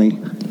extra money.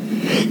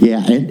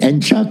 Yeah,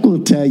 and Chuck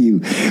will tell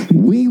you,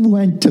 we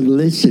went to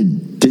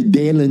listen to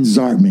Dalen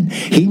Zartman.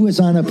 He was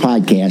on a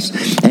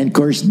podcast, and of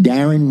course,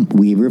 Darren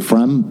Weaver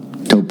from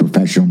Tow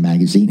Professional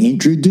Magazine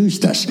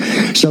introduced us.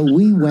 So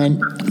we went,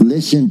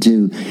 listened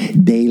to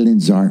Dalen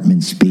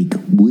Zartman speak.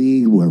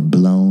 We were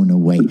blown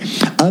away.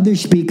 Other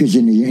speakers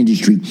in the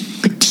industry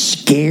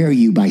scare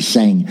you by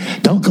saying,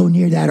 don't go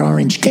near that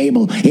orange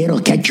cable.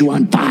 It'll catch you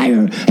on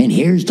fire. And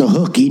here's the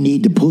hook you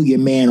need to pull your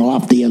man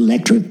off the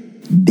electric.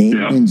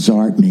 Dalen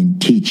Zartman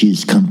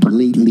teaches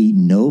completely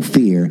no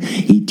fear.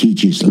 He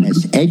teaches,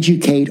 let's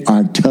educate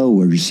our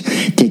towers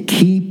to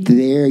keep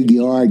their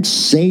yard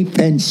safe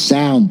and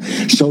sound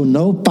so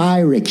no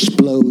fire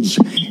explodes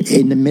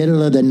in the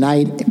middle of the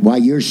night while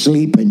you're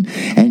sleeping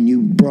and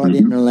you brought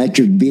in an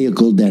electric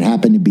vehicle that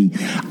happened to be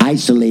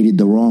isolated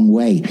the wrong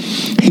way.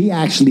 He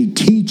actually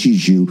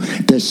teaches you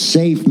the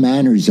safe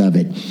manners of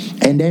it.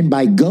 And then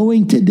by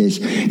going to this,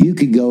 you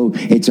could go,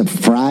 it's a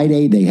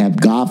Friday, they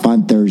have golf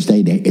on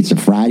Thursday, it's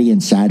a Friday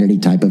and Saturday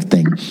type of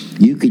thing.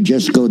 You could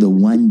just go the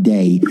one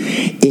day.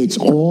 It's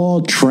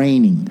all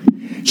training.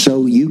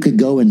 So you could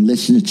go and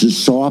listen to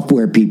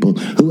software people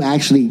who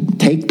actually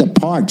take the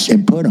parts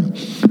and put them.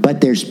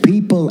 But there's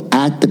people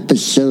at the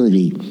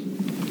facility.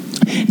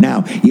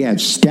 Now, yeah,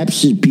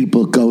 steps that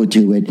people go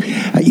to it.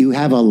 You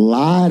have a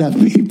lot of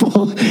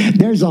people.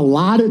 There's a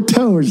lot of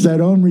towers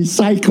that own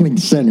recycling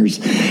centers.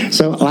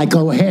 So like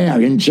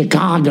O'Hare in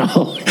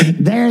Chicago,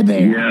 they're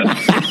there.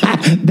 Yes.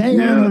 They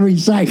own a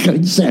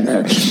recycling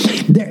center.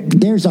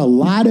 There's a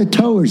lot of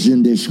towers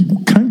in this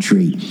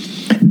country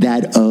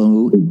that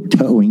own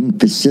towing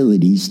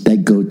facilities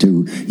that go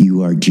to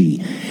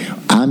URG.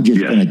 I'm just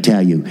going to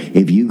tell you,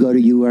 if you go to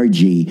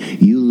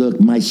URG, you look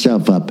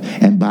myself up,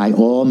 and by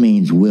all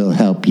means, we'll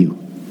help you.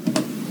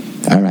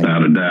 All right.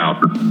 Without a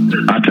doubt.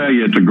 I tell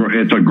you, it's a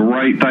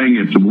great thing.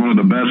 It's one of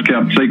the best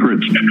kept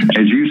secrets.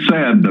 As you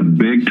said, the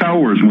big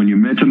towers, when you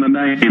mention the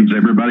names,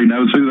 everybody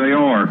knows who they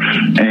are.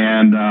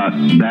 And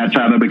that's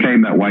how they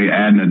became that way,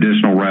 adding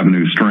additional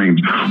revenue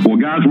streams. Well,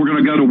 guys, we're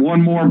going to go to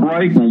one more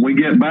break. When we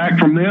get back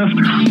from this,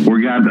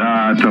 we got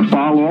to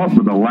follow up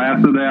with the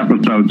last of the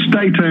episode.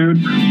 Stay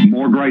tuned.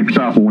 More great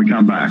stuff when we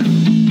come back.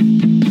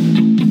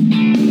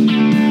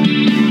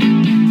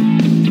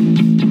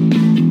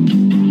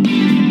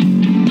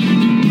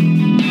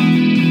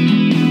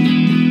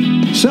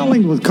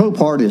 Selling with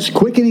Copart is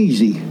quick and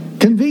easy,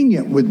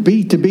 convenient with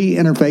B2B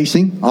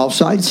interfacing,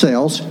 off-site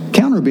sales,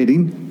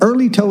 counterbidding,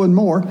 early tow, and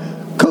more.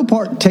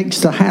 Copart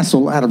takes the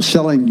hassle out of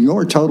selling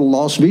your total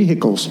loss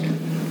vehicles.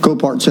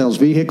 Copart sells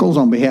vehicles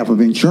on behalf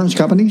of insurance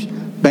companies,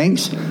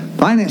 banks,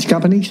 finance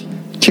companies,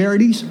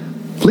 charities,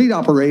 fleet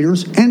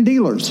operators, and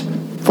dealers.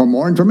 For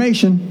more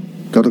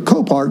information, go to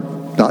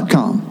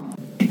Copart.com.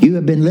 You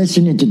have been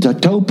listening to the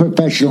Tow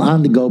Professional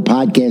on the Go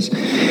podcast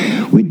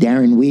with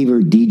Darren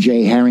Weaver,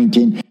 DJ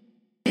Harrington,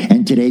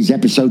 and today's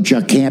episode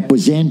Chuck Camp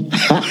was in.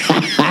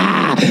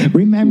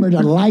 Remember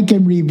to like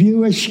and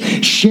review us,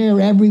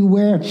 share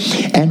everywhere,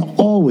 and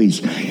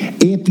always,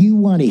 if you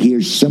want to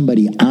hear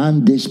somebody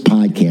on this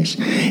podcast,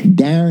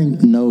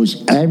 Darren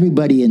knows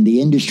everybody in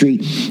the industry,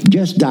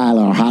 just dial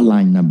our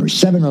hotline number,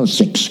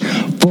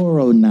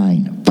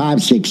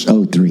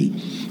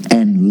 706-409-5603.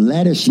 And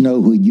let us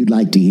know who you'd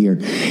like to hear.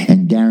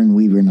 And Darren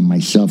Weaver and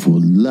myself will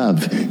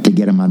love to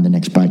get him on the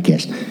next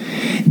podcast.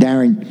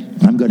 Darren,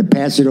 I'm going to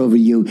pass it over to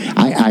you.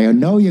 I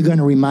know you're going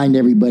to remind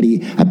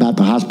everybody about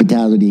the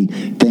hospitality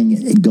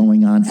thing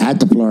going on at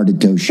the Florida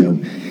Tow Show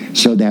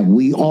so that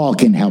we all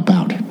can help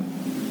out.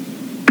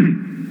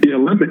 Yeah,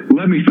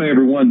 let me say,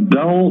 everyone,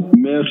 don't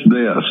miss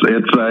this.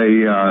 It's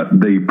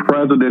the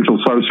presidential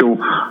social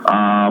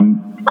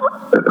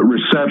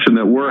reception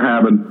that we're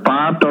having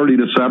 5:30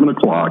 to 7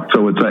 o'clock.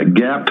 So it's at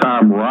gap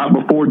time right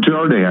before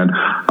Jordan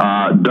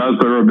does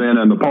their event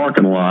in the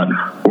parking lot.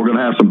 We're going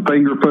to have some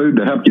finger food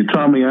to help your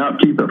tummy out,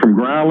 keep it from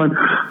growling.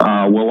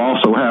 We'll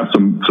also have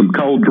some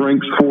cold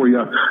drinks for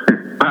you.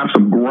 Have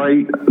some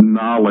great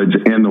knowledge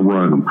in the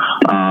room.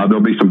 There'll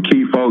be some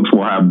key folks.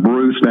 We'll have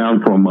Bruce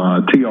down from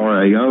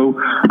TRAO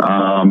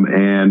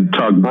and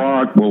Tug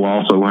Brock. We'll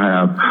also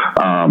have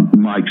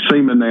Mike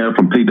Seaman there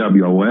from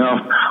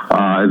PWOF.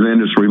 As an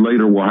industry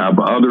leader, we'll have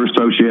other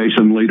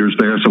association leaders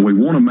there. So we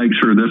want to make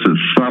sure this is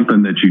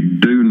something that you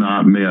do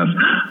not miss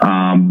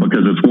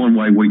because it's one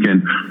way we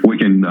can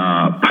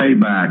pay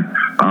back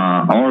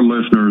our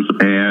listeners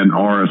and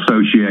our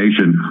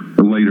association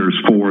leaders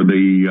for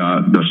the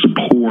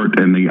support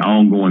and the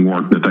ongoing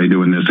work that they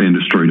do in this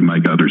industry to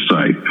make others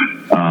safe.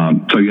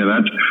 So yeah,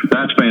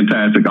 that's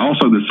fantastic.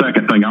 Also, the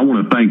second thing, I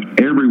want to thank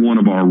every one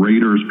of our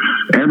readers,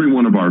 every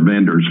one of our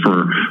vendors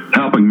for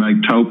helping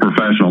make Tow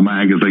Professional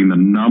Magazine the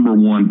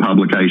 #1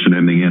 publication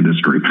in the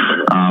industry.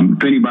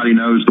 If anybody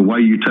knows, the way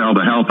you tell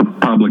the health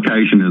of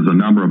publication is the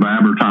number of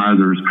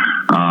advertisers,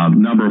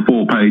 number of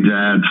full-page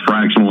ads,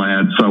 fractional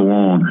ads, so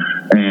on.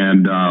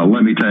 And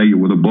let me tell you,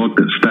 with a book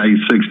that stays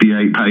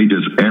 68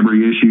 pages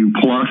every issue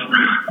plus,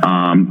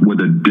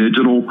 with a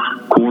digital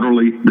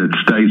quarterly that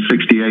stays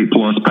 68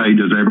 plus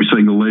pages every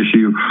single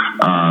issue,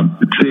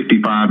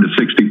 55 to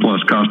 60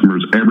 plus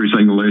customers every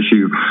single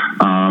issue,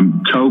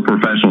 Tow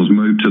Professionals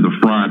moved to the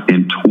front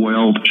in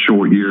 12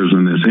 short years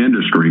in this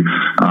industry.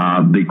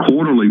 The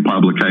quarterly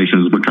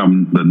publication has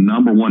become the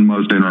 #1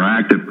 most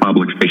interactive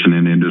publication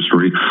in the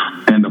industry,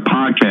 and the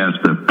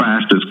podcast, the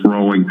fastest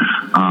growing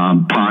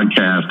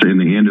podcast in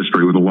the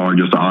industry with the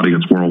largest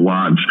audience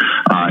worldwide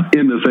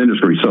in this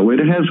industry. So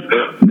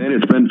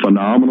it's been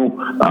phenomenal.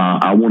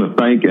 I want to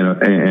thank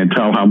and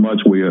tell how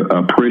much we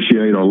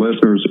appreciate our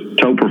listeners.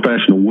 Tow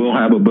Professional will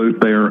have a booth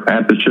there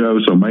at the show,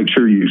 so make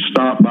sure you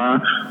stop by.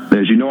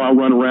 As you know, I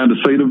run around to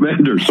see the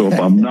vendors, so if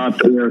I'm not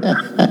there,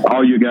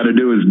 all you got to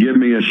do is give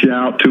me a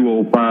shout,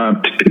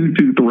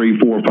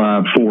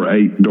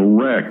 205-223-4548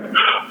 direct.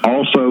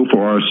 Also,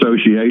 for our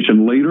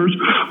association leaders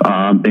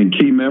and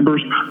key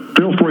members,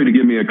 feel free to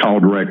give me a call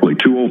directly,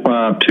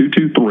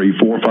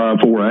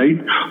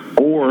 205-223-4548,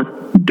 or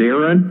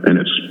Darren, and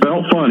it's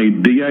spelled funny,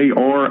 D-A-R-I-A-N.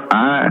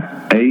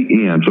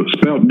 So it's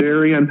spelled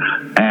Darian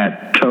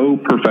at Tow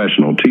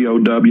Professional,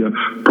 T-O-W,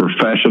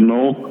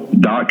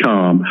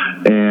 professional.com.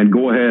 And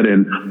go ahead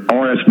and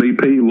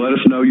RSVP. Let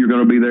us know you're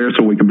going to be there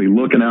so we can be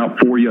looking out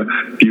for you.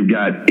 If you've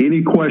got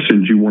any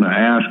questions you want to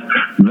ask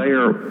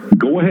there,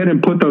 go ahead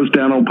and put those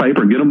down on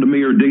paper. Get them to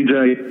me or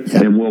DJ,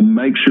 and we'll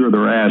make sure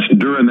they're asked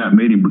during that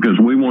meeting because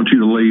we want you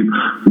to leave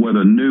with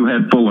a new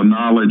head full of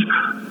knowledge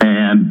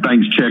and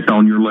things checked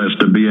on your list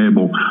to be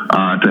able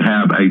to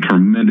have a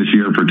tremendous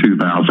year for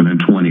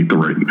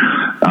 2023.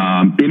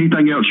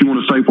 Anything else you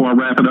want to say before I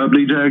wrap it up,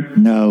 DJ?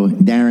 No,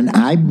 Darren,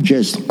 I'm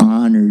just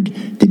honored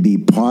to be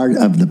part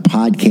of the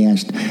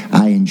podcast.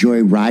 I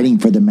enjoy writing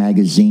for the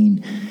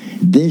magazine.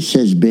 This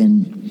has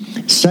been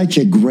such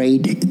a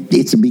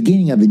it's the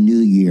beginning of a new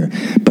year,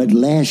 but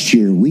last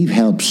year we've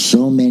helped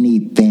so many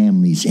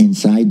families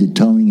inside the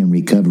towing and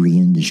recovery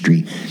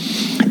industry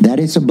that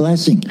it's a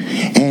blessing.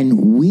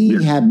 And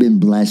we have been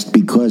blessed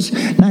because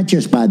not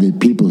just by the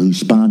people who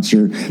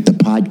sponsor the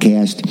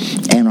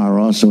podcast and are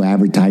also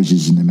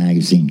advertisers in the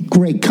magazine,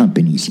 great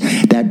companies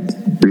that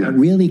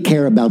really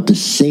care about the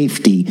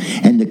safety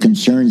and the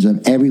concerns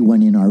of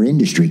everyone in our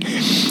industry.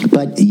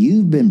 But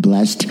you've been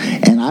blessed,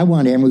 and I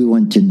want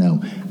everyone to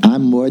know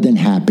I'm more than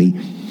happy.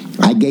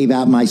 I gave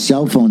out my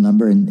cell phone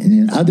number,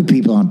 and other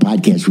people on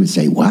podcasts would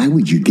say, why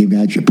would you give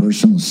out your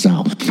personal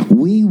cell?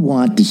 We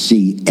want to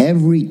see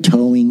every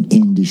towing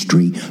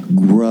industry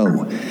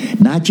grow,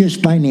 not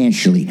just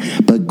financially,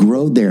 but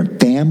grow their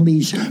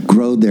families,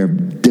 grow their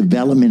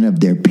development of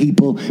their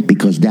people,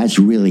 because that's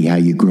really how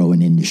you grow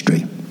an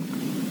industry.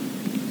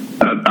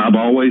 I've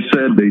always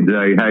said,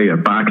 DJ, hey,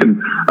 if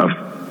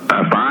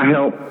I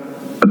help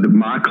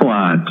my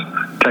clients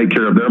take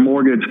care of their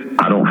mortgage,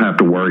 I don't have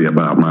to worry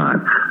about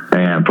mine.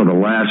 And for the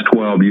last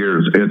 12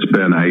 years, it's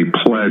been a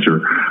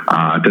pleasure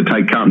to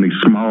take companies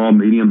small,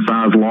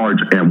 medium-sized, large,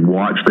 and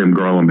watch them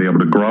grow and be able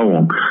to grow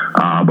them.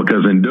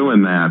 Because in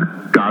doing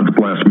that, God's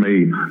blessed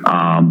me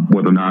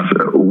with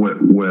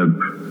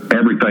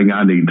everything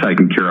I need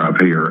taken care of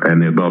here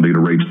and the ability to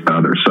reach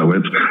others. So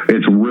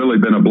it's really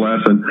been a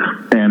blessing.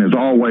 And as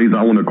always,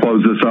 I want to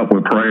close this up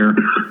with prayer.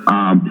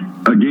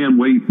 Again,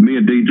 me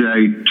and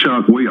DJ,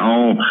 Chuck, we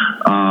all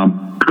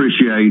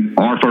appreciate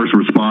our first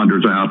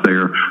responders out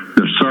there,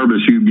 the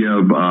service you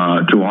give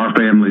to our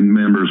family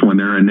members when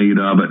they're in need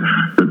of it,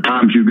 the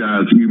times you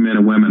men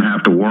and women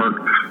have to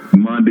work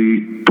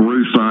Monday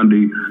through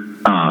Sunday.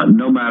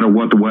 No matter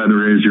what the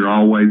weather is, you're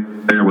always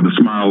there with a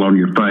smile on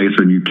your face,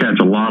 and you catch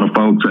a lot of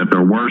folks at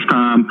their worst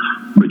time,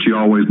 but you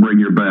always bring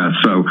your best.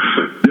 So,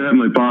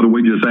 Heavenly Father,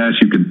 we just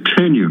ask you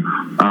continue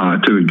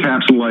to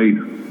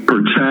encapsulate,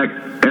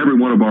 protect every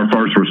one of our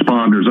first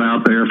responders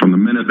out there from the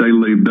minute they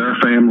leave their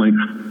family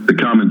to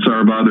come and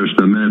serve others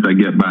to the minute they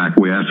get back.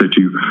 We ask that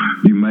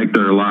you make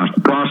their lives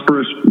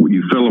prosperous,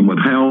 you fill them with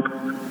health,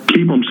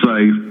 keep them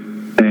safe,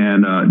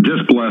 and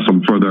just bless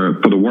them for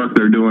the work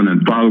they're doing.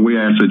 And Father, we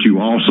ask that you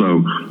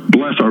also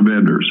bless our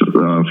vendors,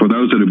 for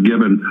those that have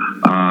given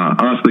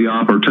us the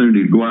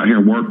opportunity to go out here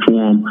and work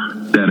for them,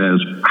 that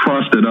has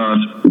trusted us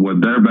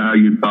with their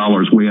valued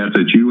dollars. We ask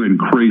that you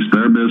increase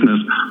their business,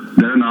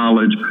 their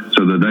knowledge,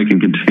 so that they can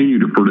continue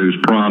to produce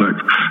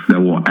products that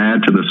will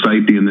add to the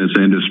safety in this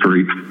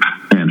industry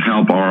and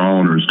help our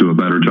owners do a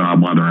better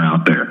job while they're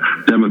out there.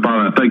 Heavenly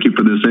Father, I thank you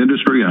for this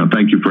industry. I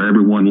thank you for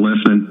everyone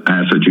listening.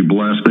 I ask that you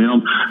bless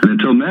them. And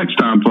until next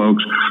time,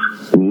 folks,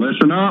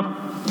 listen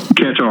up.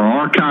 Catch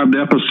our archived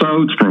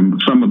episodes from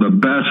some of the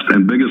best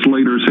and biggest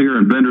leaders here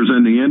and vendors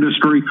in the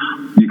industry.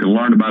 You can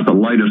learn about the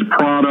latest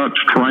products,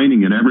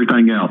 training, and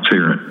everything else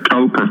here at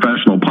Toe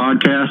Professional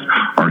Podcast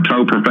or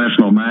Toe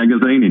Professional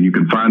Magazine, and you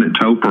can find it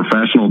at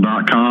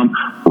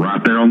toeprofessional.com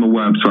right there on the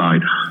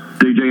website.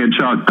 DJ and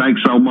Chuck,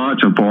 thanks so much.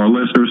 And for our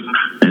listeners,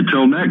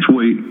 until next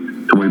week,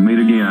 till we meet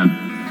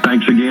again,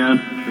 thanks again,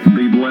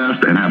 be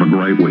blessed, and have a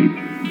great week.